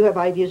 you have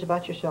ideas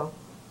about yourself?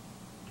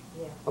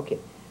 Yeah. Okay.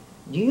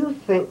 Do you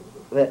think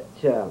that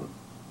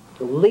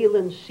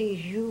Leland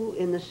sees you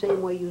in the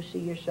same way you see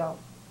yourself?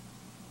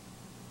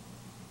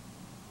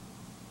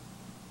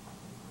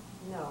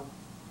 No.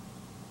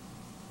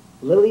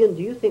 Lillian,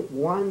 do you think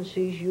Juan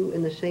sees you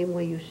in the same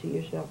way you see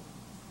yourself?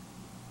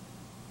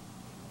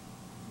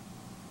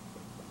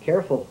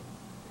 Careful.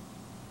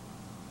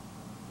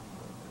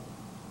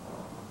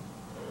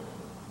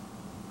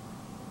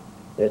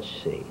 Let's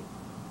see.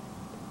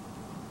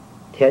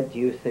 Ted, do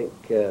you think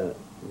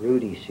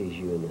Rudy sees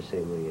you in the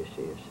same way you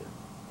see yourself?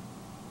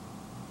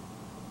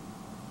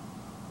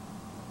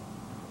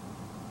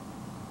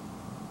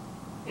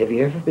 Have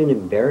you ever been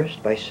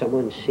embarrassed by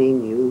someone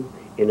seeing you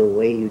in a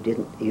way you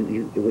didn't,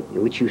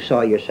 which you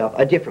saw yourself,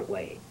 a different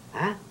way?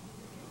 Huh?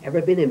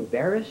 Ever been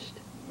embarrassed?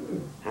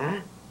 Huh?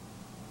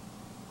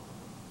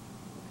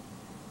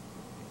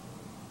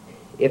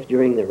 If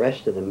during the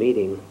rest of the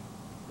meeting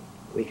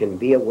we can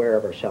be aware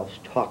of ourselves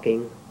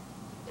talking,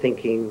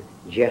 thinking,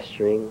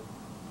 gesturing,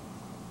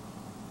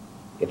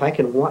 if I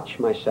can watch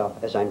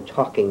myself as I'm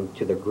talking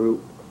to the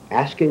group,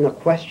 asking a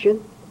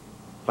question,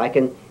 if I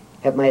can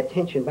have my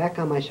attention back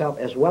on myself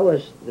as well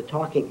as the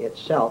talking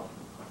itself,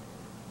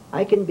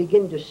 I can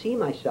begin to see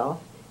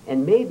myself,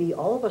 and maybe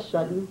all of a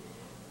sudden,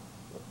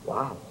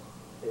 wow,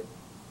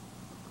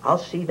 I'll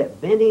see that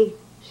Benny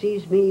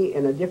sees me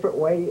in a different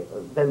way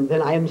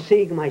than I am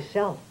seeing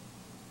myself,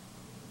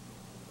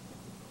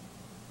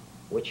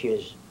 which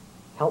is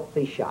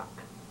healthy shock.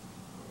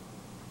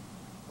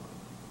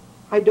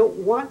 I don't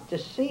want to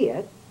see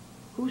it.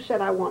 Who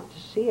said I want to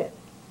see it?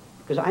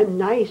 Because I'm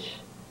nice,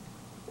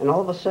 and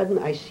all of a sudden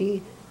I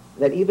see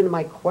that even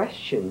my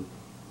question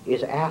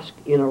is asked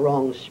in a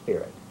wrong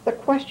spirit. The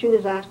question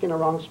is asked in a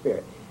wrong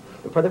spirit.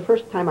 And for the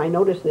first time I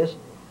notice this,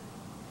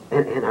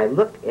 and I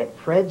look at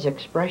Fred's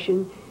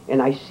expression,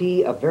 and I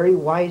see a very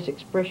wise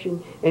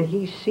expression, and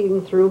he's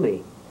seeing through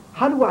me.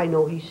 How do I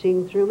know he's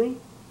seeing through me?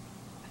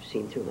 I've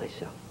seen through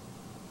myself.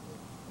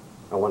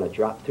 I want to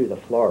drop through the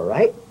floor,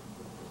 right?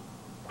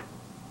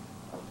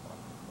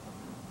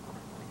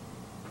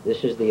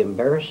 This is the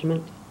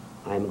embarrassment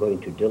I'm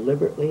going to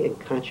deliberately and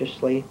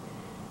consciously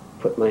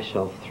put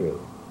myself through.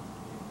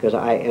 Because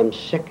I am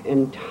sick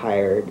and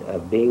tired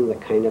of being the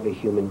kind of a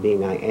human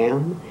being I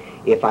am.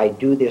 If I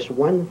do this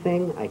one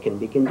thing, I can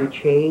begin to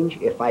change.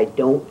 If I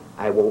don't,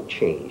 I won't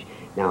change.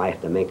 Now I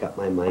have to make up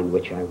my mind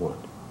which I want.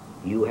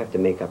 You have to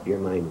make up your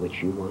mind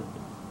which you want.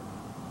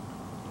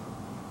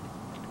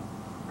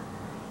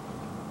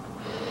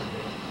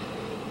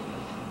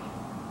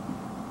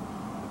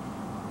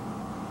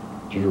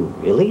 Do you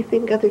really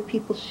think other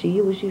people see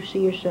you as you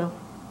see yourself?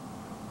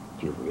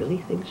 Do you really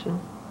think so?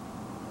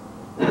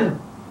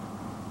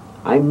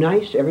 I'm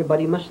nice,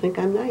 everybody must think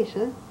I'm nice,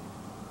 huh?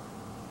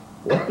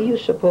 What do you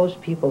suppose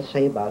people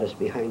say about us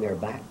behind our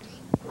backs?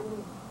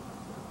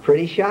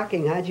 Pretty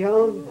shocking, huh,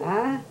 Joan?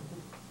 Huh?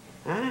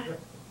 Huh?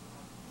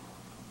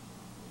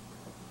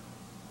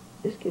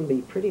 This can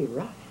be pretty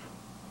rough.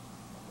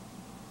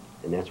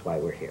 And that's why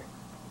we're here.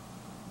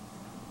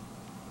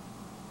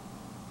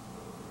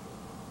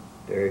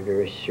 Very,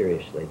 very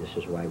seriously, this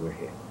is why we're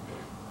here.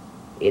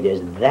 It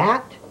is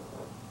that,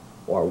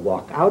 or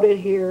walk out of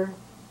here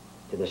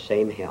to the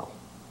same hell.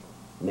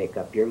 Make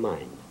up your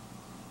mind.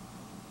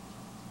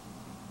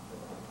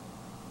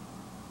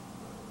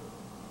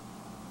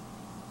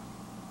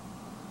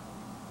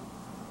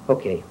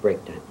 Okay, break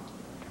time.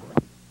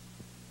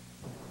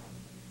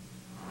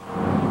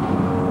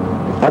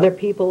 Other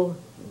people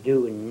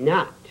do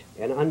not,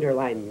 and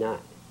underline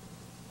not,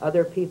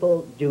 other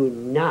people do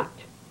not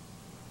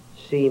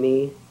see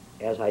me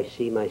as I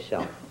see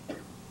myself.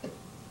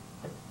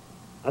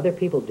 Other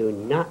people do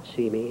not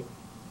see me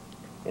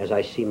as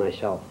I see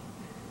myself.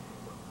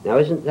 Now,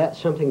 isn't that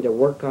something to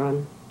work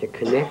on, to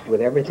connect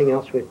with everything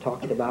else we've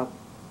talked about?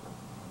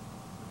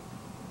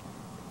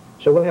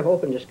 So we'll have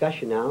open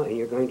discussion now, and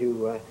you're going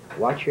to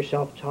watch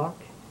yourself talk.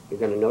 You're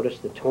going to notice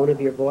the tone of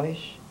your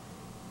voice.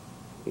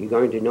 You're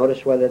going to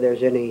notice whether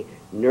there's any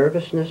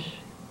nervousness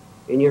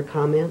in your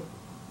comment.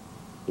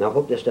 Now, I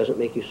hope this doesn't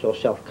make you so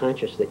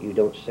self-conscious that you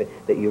don't say,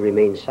 that you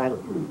remain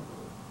silent.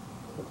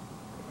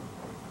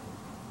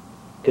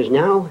 Because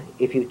now,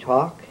 if you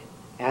talk,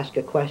 ask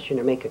a question,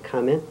 or make a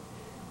comment,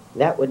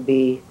 that would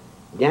be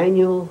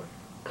Daniel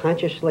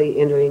consciously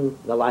entering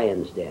the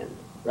lion's den,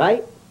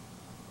 right?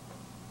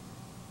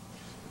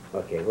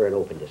 Okay, we're in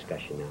open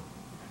discussion now.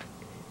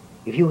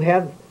 If you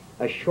have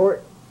a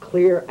short,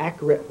 clear,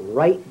 accurate,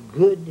 right,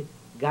 good,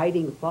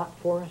 guiding thought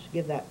for us,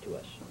 give that to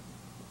us.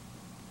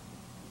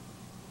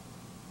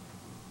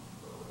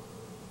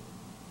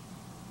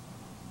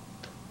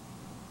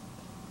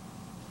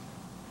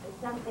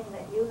 It's something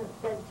that you have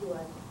said to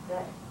us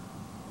that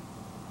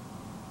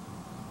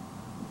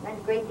meant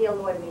a great deal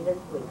more to me this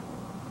week.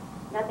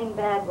 Nothing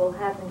bad will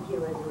happen to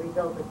you as a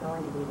result of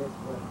going to do this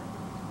work.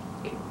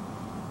 Okay.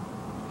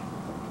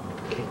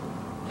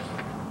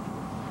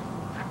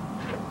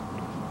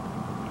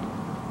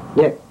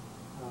 Nick.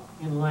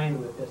 In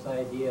line with this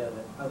idea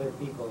that other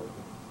people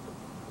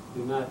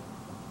do not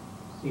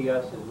see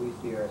us as we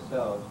see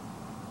ourselves,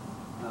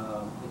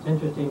 it's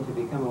interesting to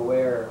become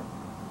aware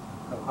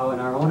of how in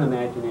our own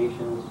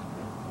imaginations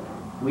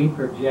we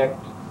project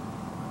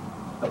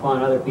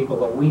upon other people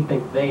what we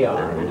think they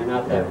are, and they're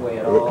not that way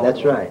at all.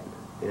 That's right.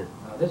 Yeah.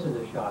 This is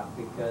a shock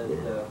because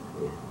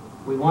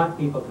we want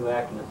people to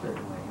act in a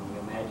certain way, and we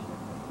imagine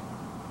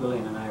it.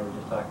 Lillian and I were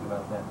just talking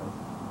about that.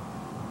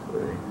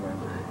 Right.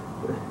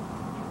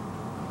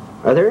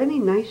 Are there any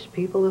nice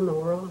people in the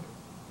world?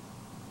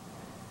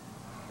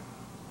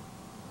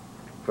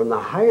 From the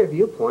higher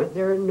viewpoint,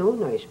 there are no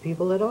nice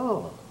people at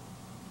all.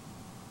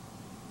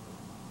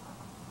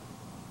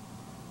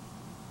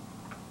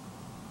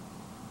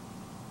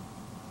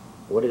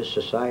 What is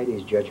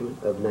society's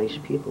judgment of nice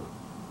people?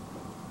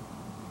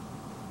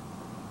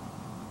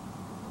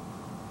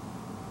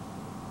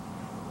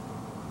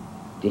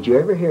 Did you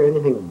ever hear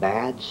anything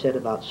bad said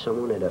about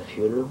someone at a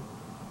funeral?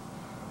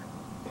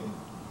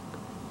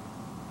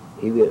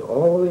 He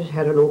always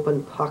had an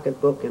open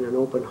pocketbook and an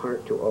open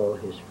heart to all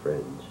his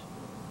friends.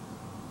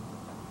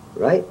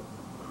 Right?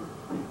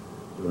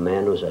 The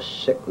man was a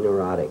sick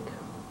neurotic.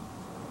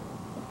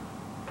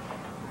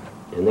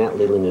 And that,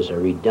 Leland, is a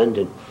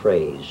redundant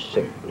phrase,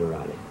 sick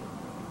neurotic.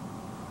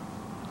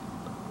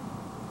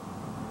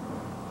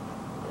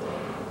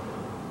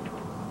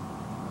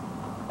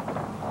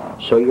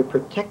 So you're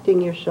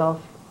protecting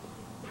yourself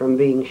from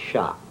being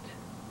shocked.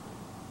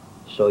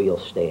 So you'll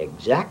stay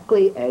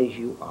exactly as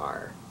you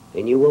are.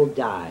 And you will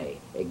die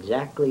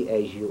exactly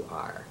as you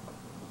are.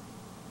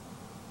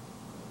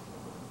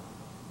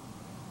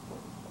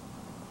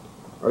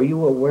 Are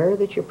you aware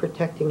that you're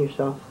protecting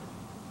yourself?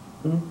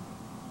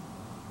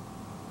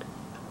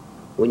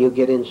 When you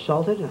get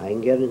insulted, I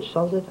can get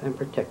insulted, I'm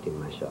protecting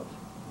myself.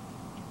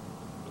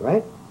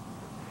 Right?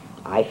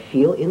 I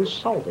feel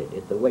insulted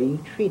at the way you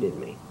treated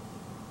me.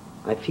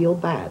 I feel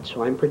bad,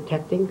 so I'm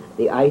protecting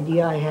the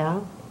idea I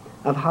have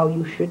of how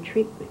you should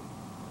treat me.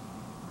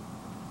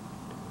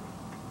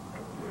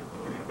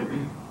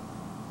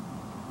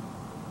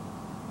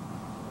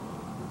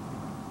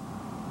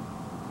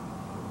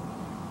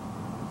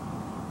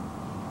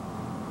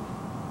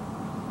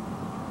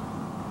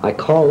 I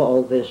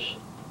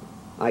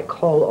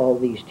call all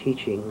these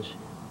teachings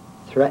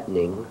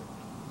threatening.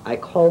 I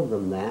call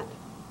them that,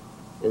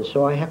 and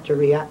so I have to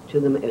react to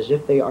them as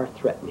if they are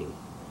threatening.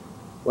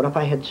 What if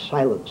I had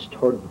silence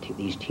toward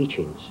these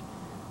teachings?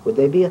 Would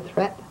they be a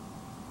threat?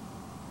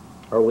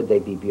 Or would they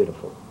be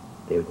beautiful?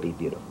 They would be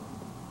beautiful.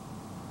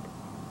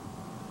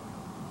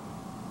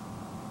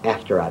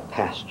 After I've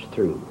passed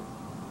through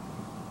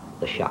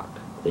the shock,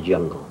 the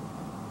jungle.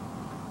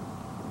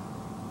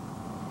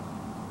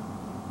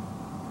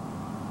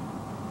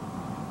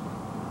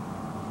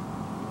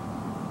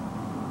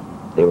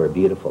 They were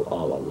beautiful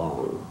all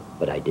along,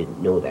 but I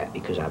didn't know that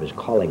because I was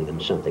calling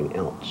them something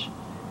else.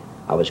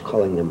 I was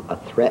calling them a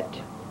threat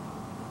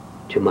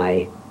to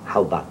my,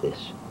 how about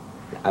this?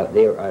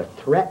 They are a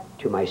threat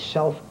to my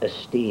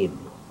self-esteem,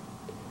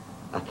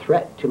 a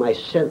threat to my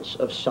sense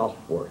of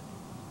self-worth.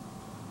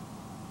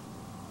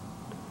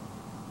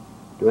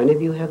 Do any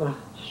of you have a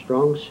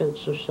strong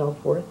sense of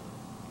self-worth?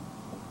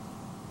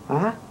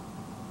 Huh?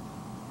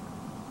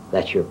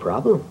 That's your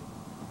problem.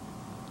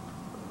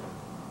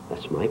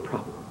 That's my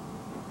problem.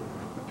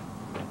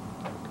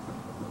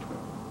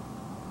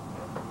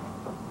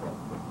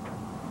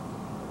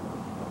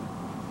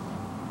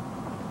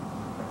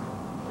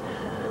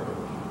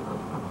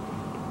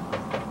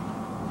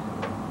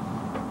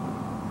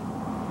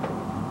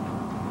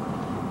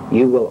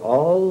 You will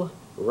all,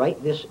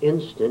 right this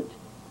instant,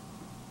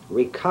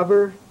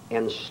 recover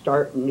and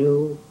start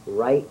new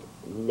right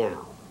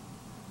now.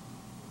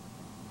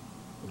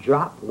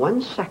 Drop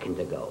 1 second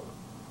ago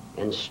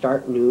and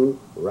start new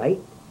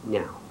right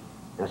now.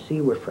 Now see,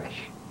 we're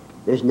fresh.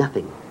 There's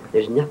nothing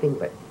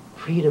but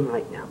freedom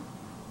right now.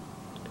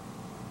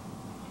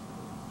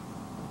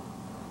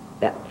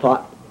 That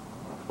thought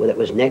that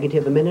was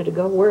negative a minute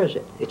ago, where is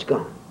it? It's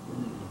gone.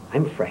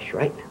 I'm fresh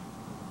right now.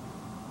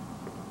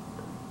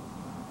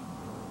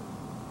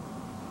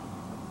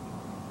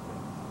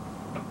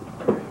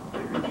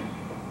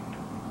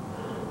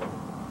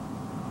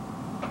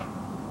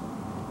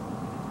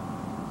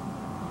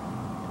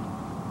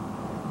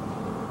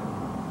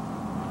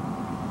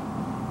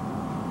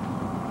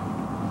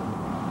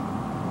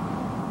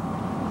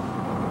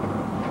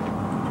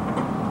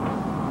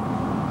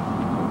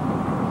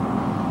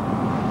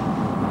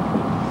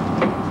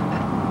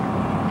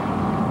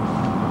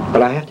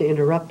 But I have to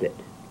interrupt it.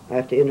 I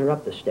have to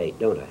interrupt the state,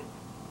 don't I?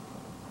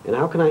 And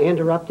how can I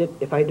interrupt it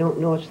if I don't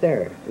know it's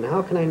there? And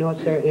how can I know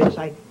it's there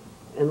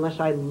unless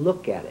I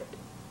look at it?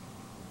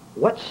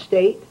 What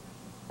state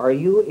are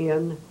you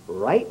in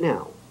right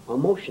now,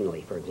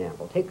 emotionally, for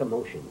example? Take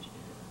emotions.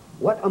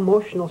 What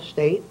emotional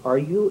state are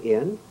you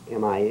in,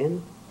 am I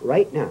in,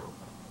 right now?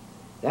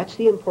 That's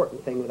the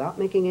important thing without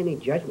making any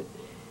judgment.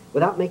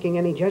 Without making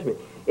any judgment.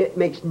 It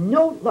makes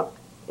no, look,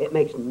 it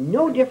makes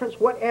no difference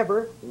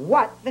whatever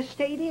what the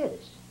state is.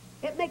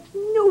 It makes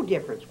no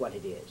difference what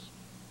it is.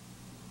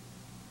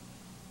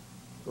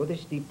 Whether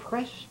it's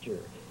depressed or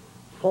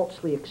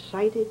falsely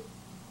excited.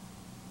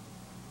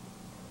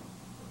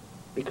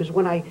 Because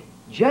when I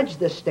judge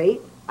the state,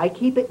 I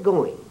keep it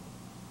going.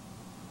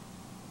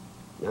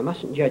 I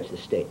mustn't judge the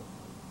state.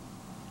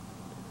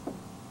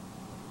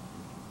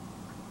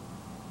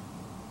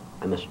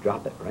 I must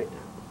drop it right now.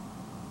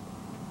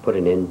 Put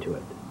an end to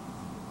it.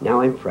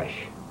 Now I'm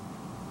fresh.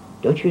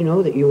 Don't you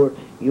know that you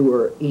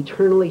were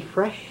eternally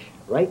fresh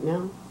right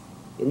now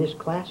in this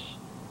class?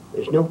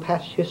 There's no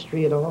past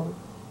history at all.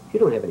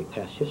 You don't have any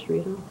past history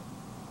at all,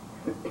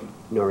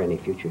 nor any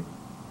future.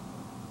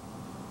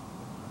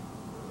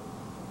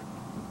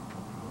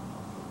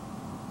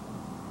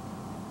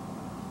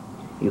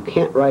 You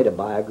can't write a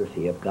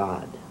biography of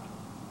God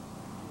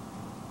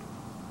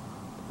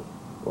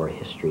or a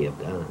history of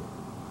God.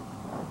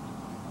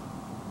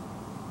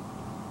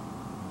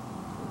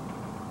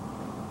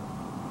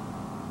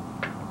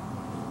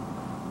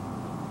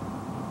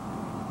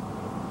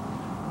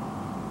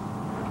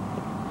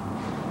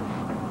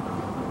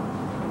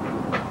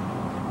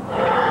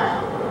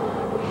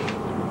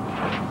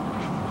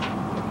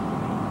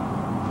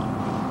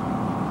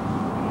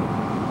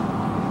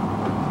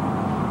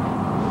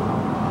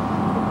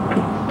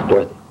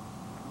 Dorothy.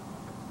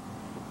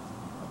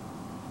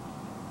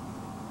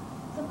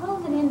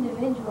 Suppose an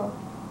individual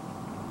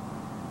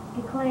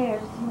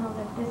declares,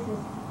 that this is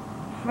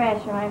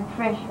fresh, or I'm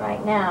fresh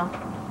right now,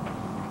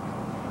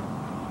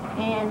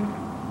 and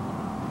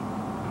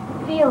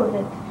feels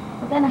it.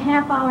 But then a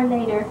half hour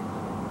later,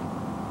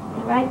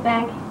 you're right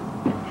back,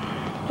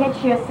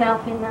 catch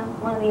yourself in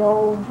one of the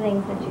old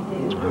things that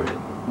you do. All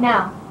right.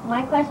 Now,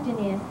 my question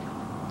is,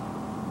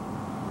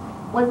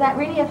 was that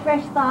really a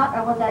fresh thought,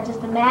 or was that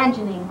just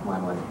imagining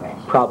one was fresh?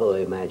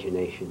 Probably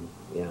imagination,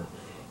 yeah.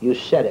 You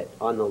said it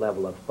on the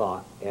level of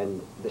thought,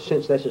 and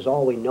since this is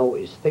all we know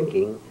is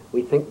thinking,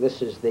 we think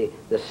this is the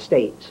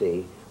state,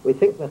 see? We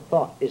think the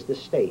thought is the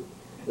state.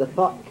 The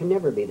thought can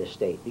never be the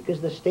state,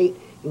 because the state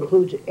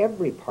includes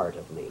every part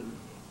of me.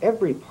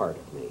 Every part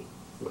of me.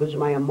 Includes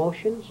my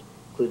emotions,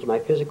 includes my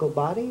physical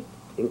body,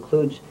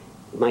 includes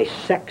my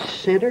sex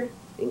center,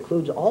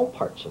 includes all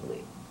parts of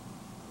me.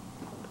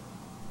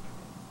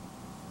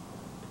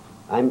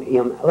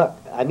 Look,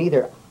 I'm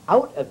either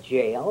out of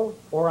jail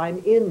or I'm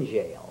in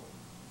jail,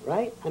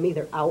 right? I'm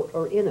either out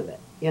or in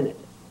it.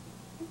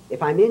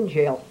 If I'm in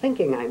jail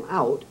thinking I'm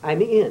out,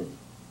 I'm in.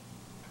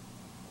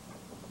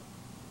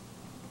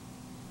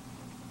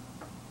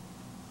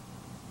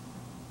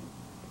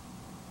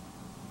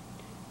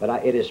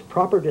 But it is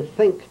proper to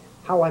think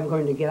how I'm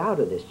going to get out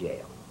of this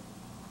jail.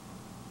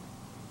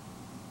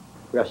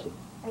 Rusty.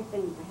 I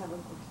think I have a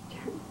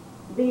question.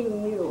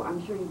 Being you,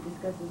 I'm sure you've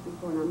discussed this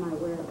before and I'm not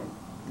aware of it.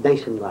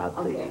 Nice and loud,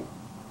 please.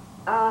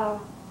 Okay.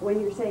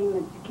 When you're saying that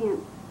you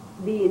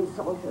can't be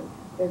insulted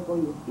therefore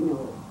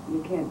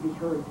you can't be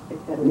hurt,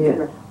 etc., Yeah.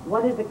 etc.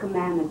 What is the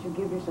command that you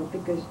give yourself?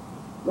 Because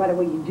right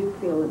away you do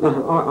feel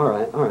insulted. All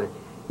right.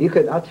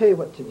 I'll tell you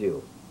what to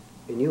do,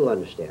 and you'll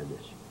understand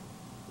this.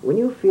 When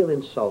you feel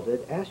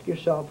insulted, ask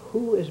yourself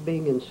who is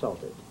being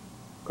insulted.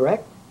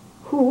 Correct?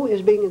 Who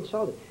is being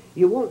insulted?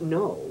 You won't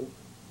know.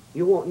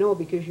 You won't know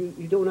because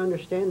you don't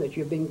understand that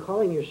you've been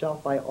calling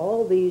yourself by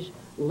all these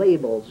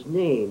labels,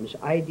 names,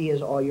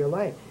 ideas all your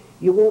life.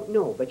 You won't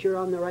know, but you're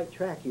on the right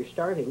track. You're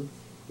starting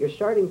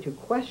to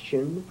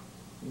question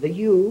the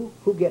you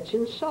who gets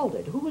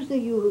insulted. Who is the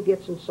you who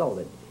gets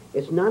insulted?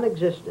 It's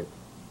non-existent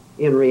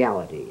in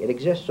reality. It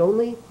exists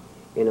only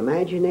in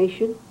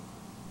imagination,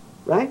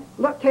 right?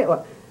 Look,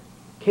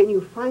 can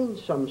you find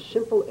some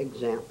simple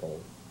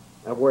example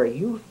of where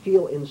you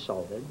feel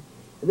insulted,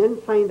 and then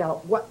find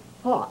out what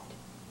thought,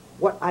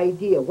 what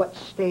idea, what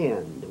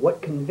stand,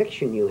 what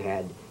conviction you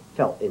had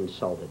felt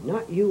insulted?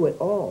 Not you at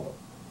all.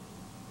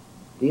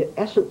 The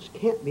essence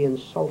can't be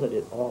insulted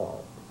at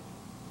all,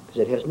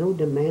 because it has no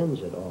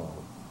demands at all.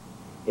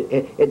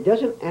 It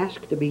doesn't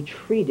ask to be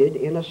treated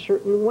in a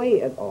certain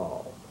way at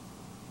all.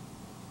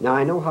 Now,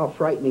 I know how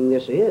frightening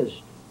this is,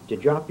 to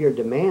drop your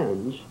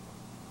demands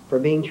for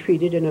being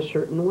treated in a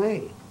certain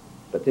way.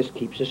 But this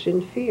keeps us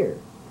in fear.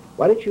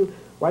 Why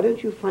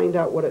don't you find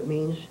out what it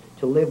means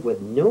to live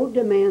with no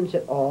demands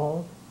at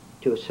all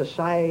to a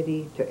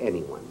society, to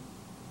anyone,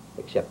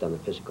 except on the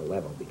physical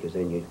level, because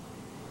then you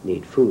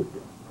need food.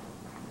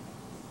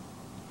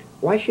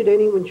 Why should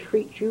anyone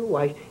treat you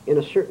in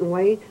a certain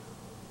way?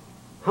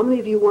 How many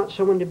of you want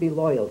someone to be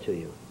loyal to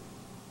you?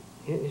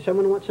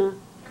 Someone wants to?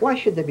 Why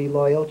should they be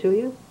loyal to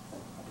you?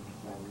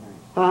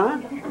 Huh?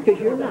 Because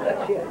you're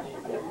nuts, yes.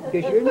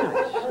 Because you're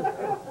nuts.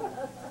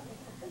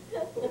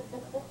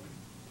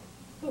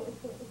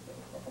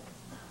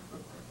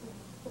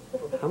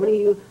 How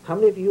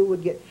many of you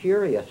would get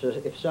furious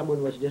if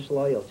someone was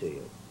disloyal to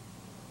you?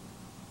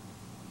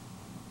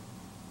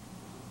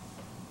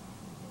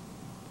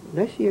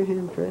 Did I see your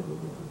hand, Fred?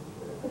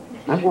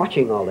 I'm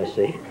watching all this,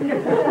 see?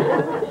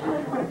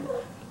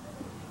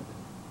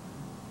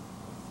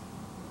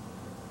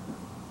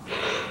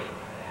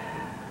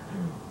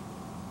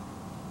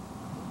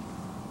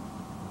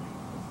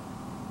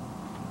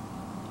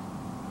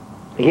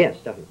 Yes,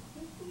 Stephanie.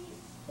 You see,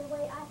 the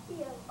way I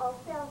feel or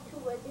felt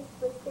toward this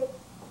was that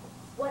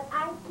what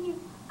I give,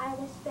 I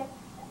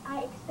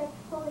expect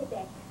fully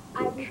back.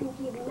 I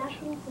didn't give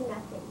nothing for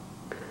nothing.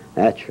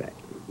 That's right.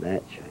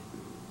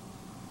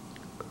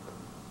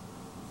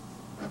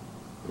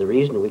 The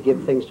reason we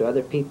give things to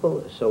other people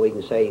is so we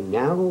can say,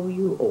 now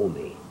you owe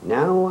me.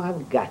 Now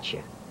I've got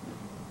you.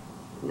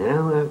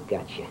 Now I've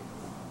got you.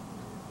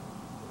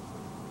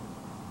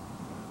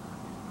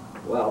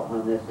 Well,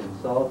 on this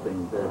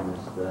insulting business,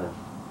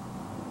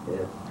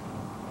 if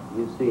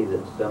you see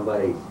that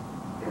somebody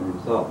can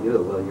insult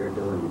you, well, you're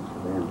doing it to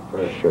them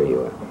first. Sure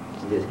you are.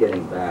 You're just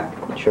getting back.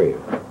 Sure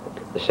you are.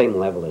 The same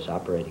level is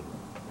operating.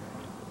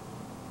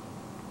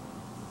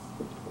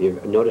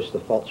 You've noticed the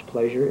false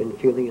pleasure in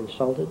feeling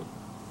insulted?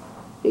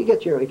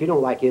 If you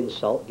don't like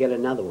insult, get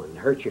another one.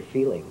 Hurt your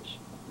feelings.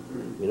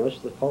 You notice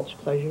the false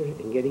pleasure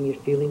in getting your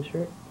feelings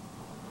hurt?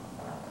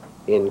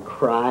 In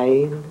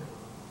crying?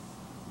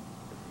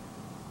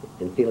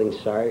 In feeling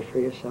sorry for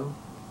yourself?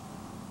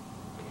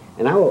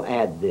 And I will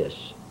add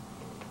this.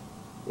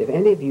 If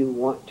any of you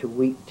want to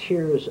weep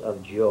tears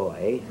of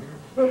joy,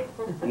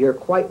 you're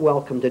quite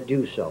welcome to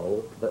do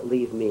so, but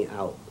leave me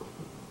out.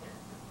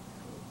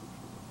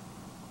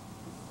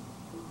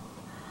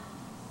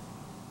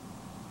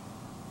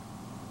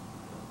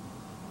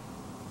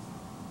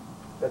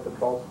 That's the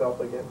false self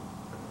again?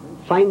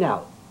 Find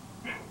out.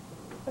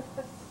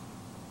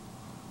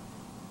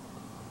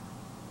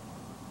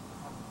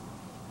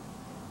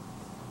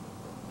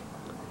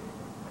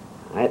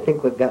 I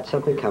think we've got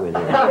something coming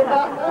here.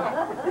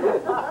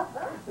 Now,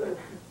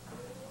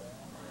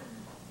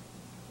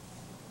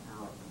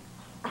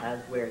 as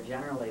we're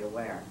generally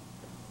aware,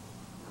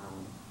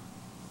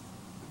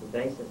 the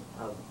basis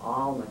of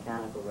all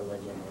mechanical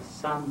religion is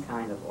some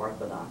kind of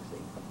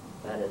orthodoxy.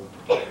 That is,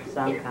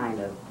 some kind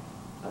of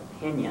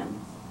opinion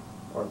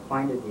or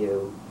point of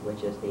view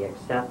which is the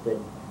accepted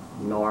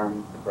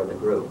norm for the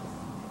group.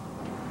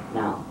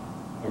 Now,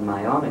 in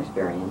my own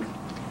experience,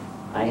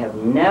 I have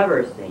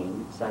never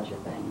seen such a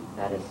thing,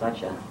 that is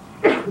such a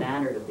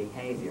standard of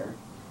behavior,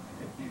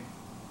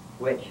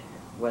 which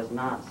was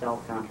not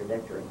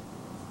self-contradictory.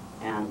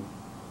 And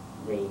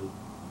the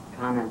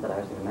comment that I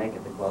was going to make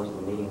at the close of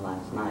the meeting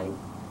last night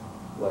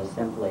was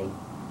simply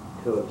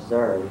to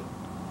observe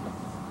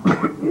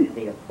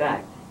the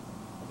effect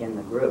in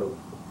the group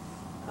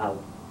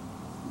of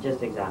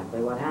just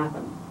exactly what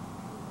happened.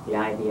 The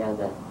idea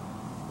that,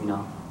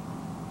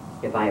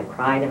 if I have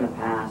cried in the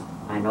past,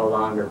 I no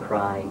longer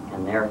cry,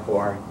 and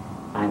therefore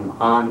I'm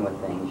on with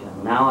things,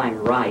 and now I'm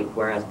right,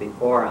 whereas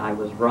before I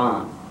was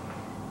wrong.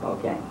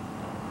 Okay.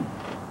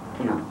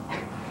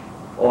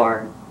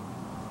 Or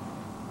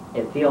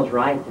it feels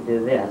right to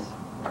do this,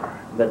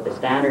 but the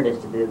standard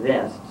is to do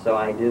this, so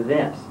I do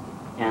this.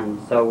 And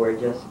so we're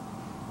just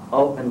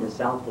open to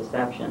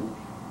self-deception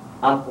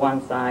up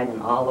one side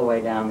and all the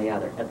way down the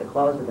other. At the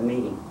close of the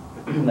meeting,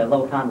 the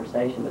little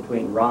conversation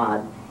between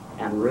Rod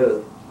and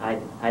Ruth, I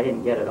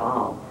didn't get it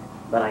all,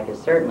 but I could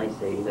certainly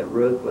see that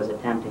Ruth was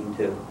attempting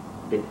to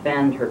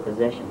defend her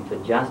position, to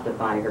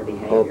justify her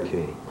behavior.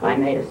 Okay. I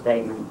made a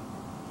statement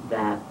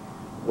that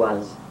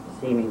was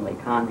seemingly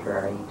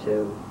contrary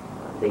to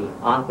the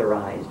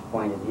authorized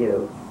point of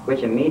view, which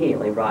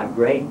immediately brought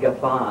great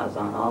guffaws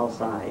on all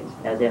sides,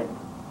 as if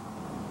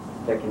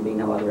there can be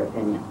no other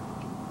opinion.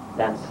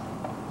 That's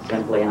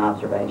simply an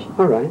observation.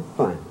 All right,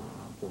 fine.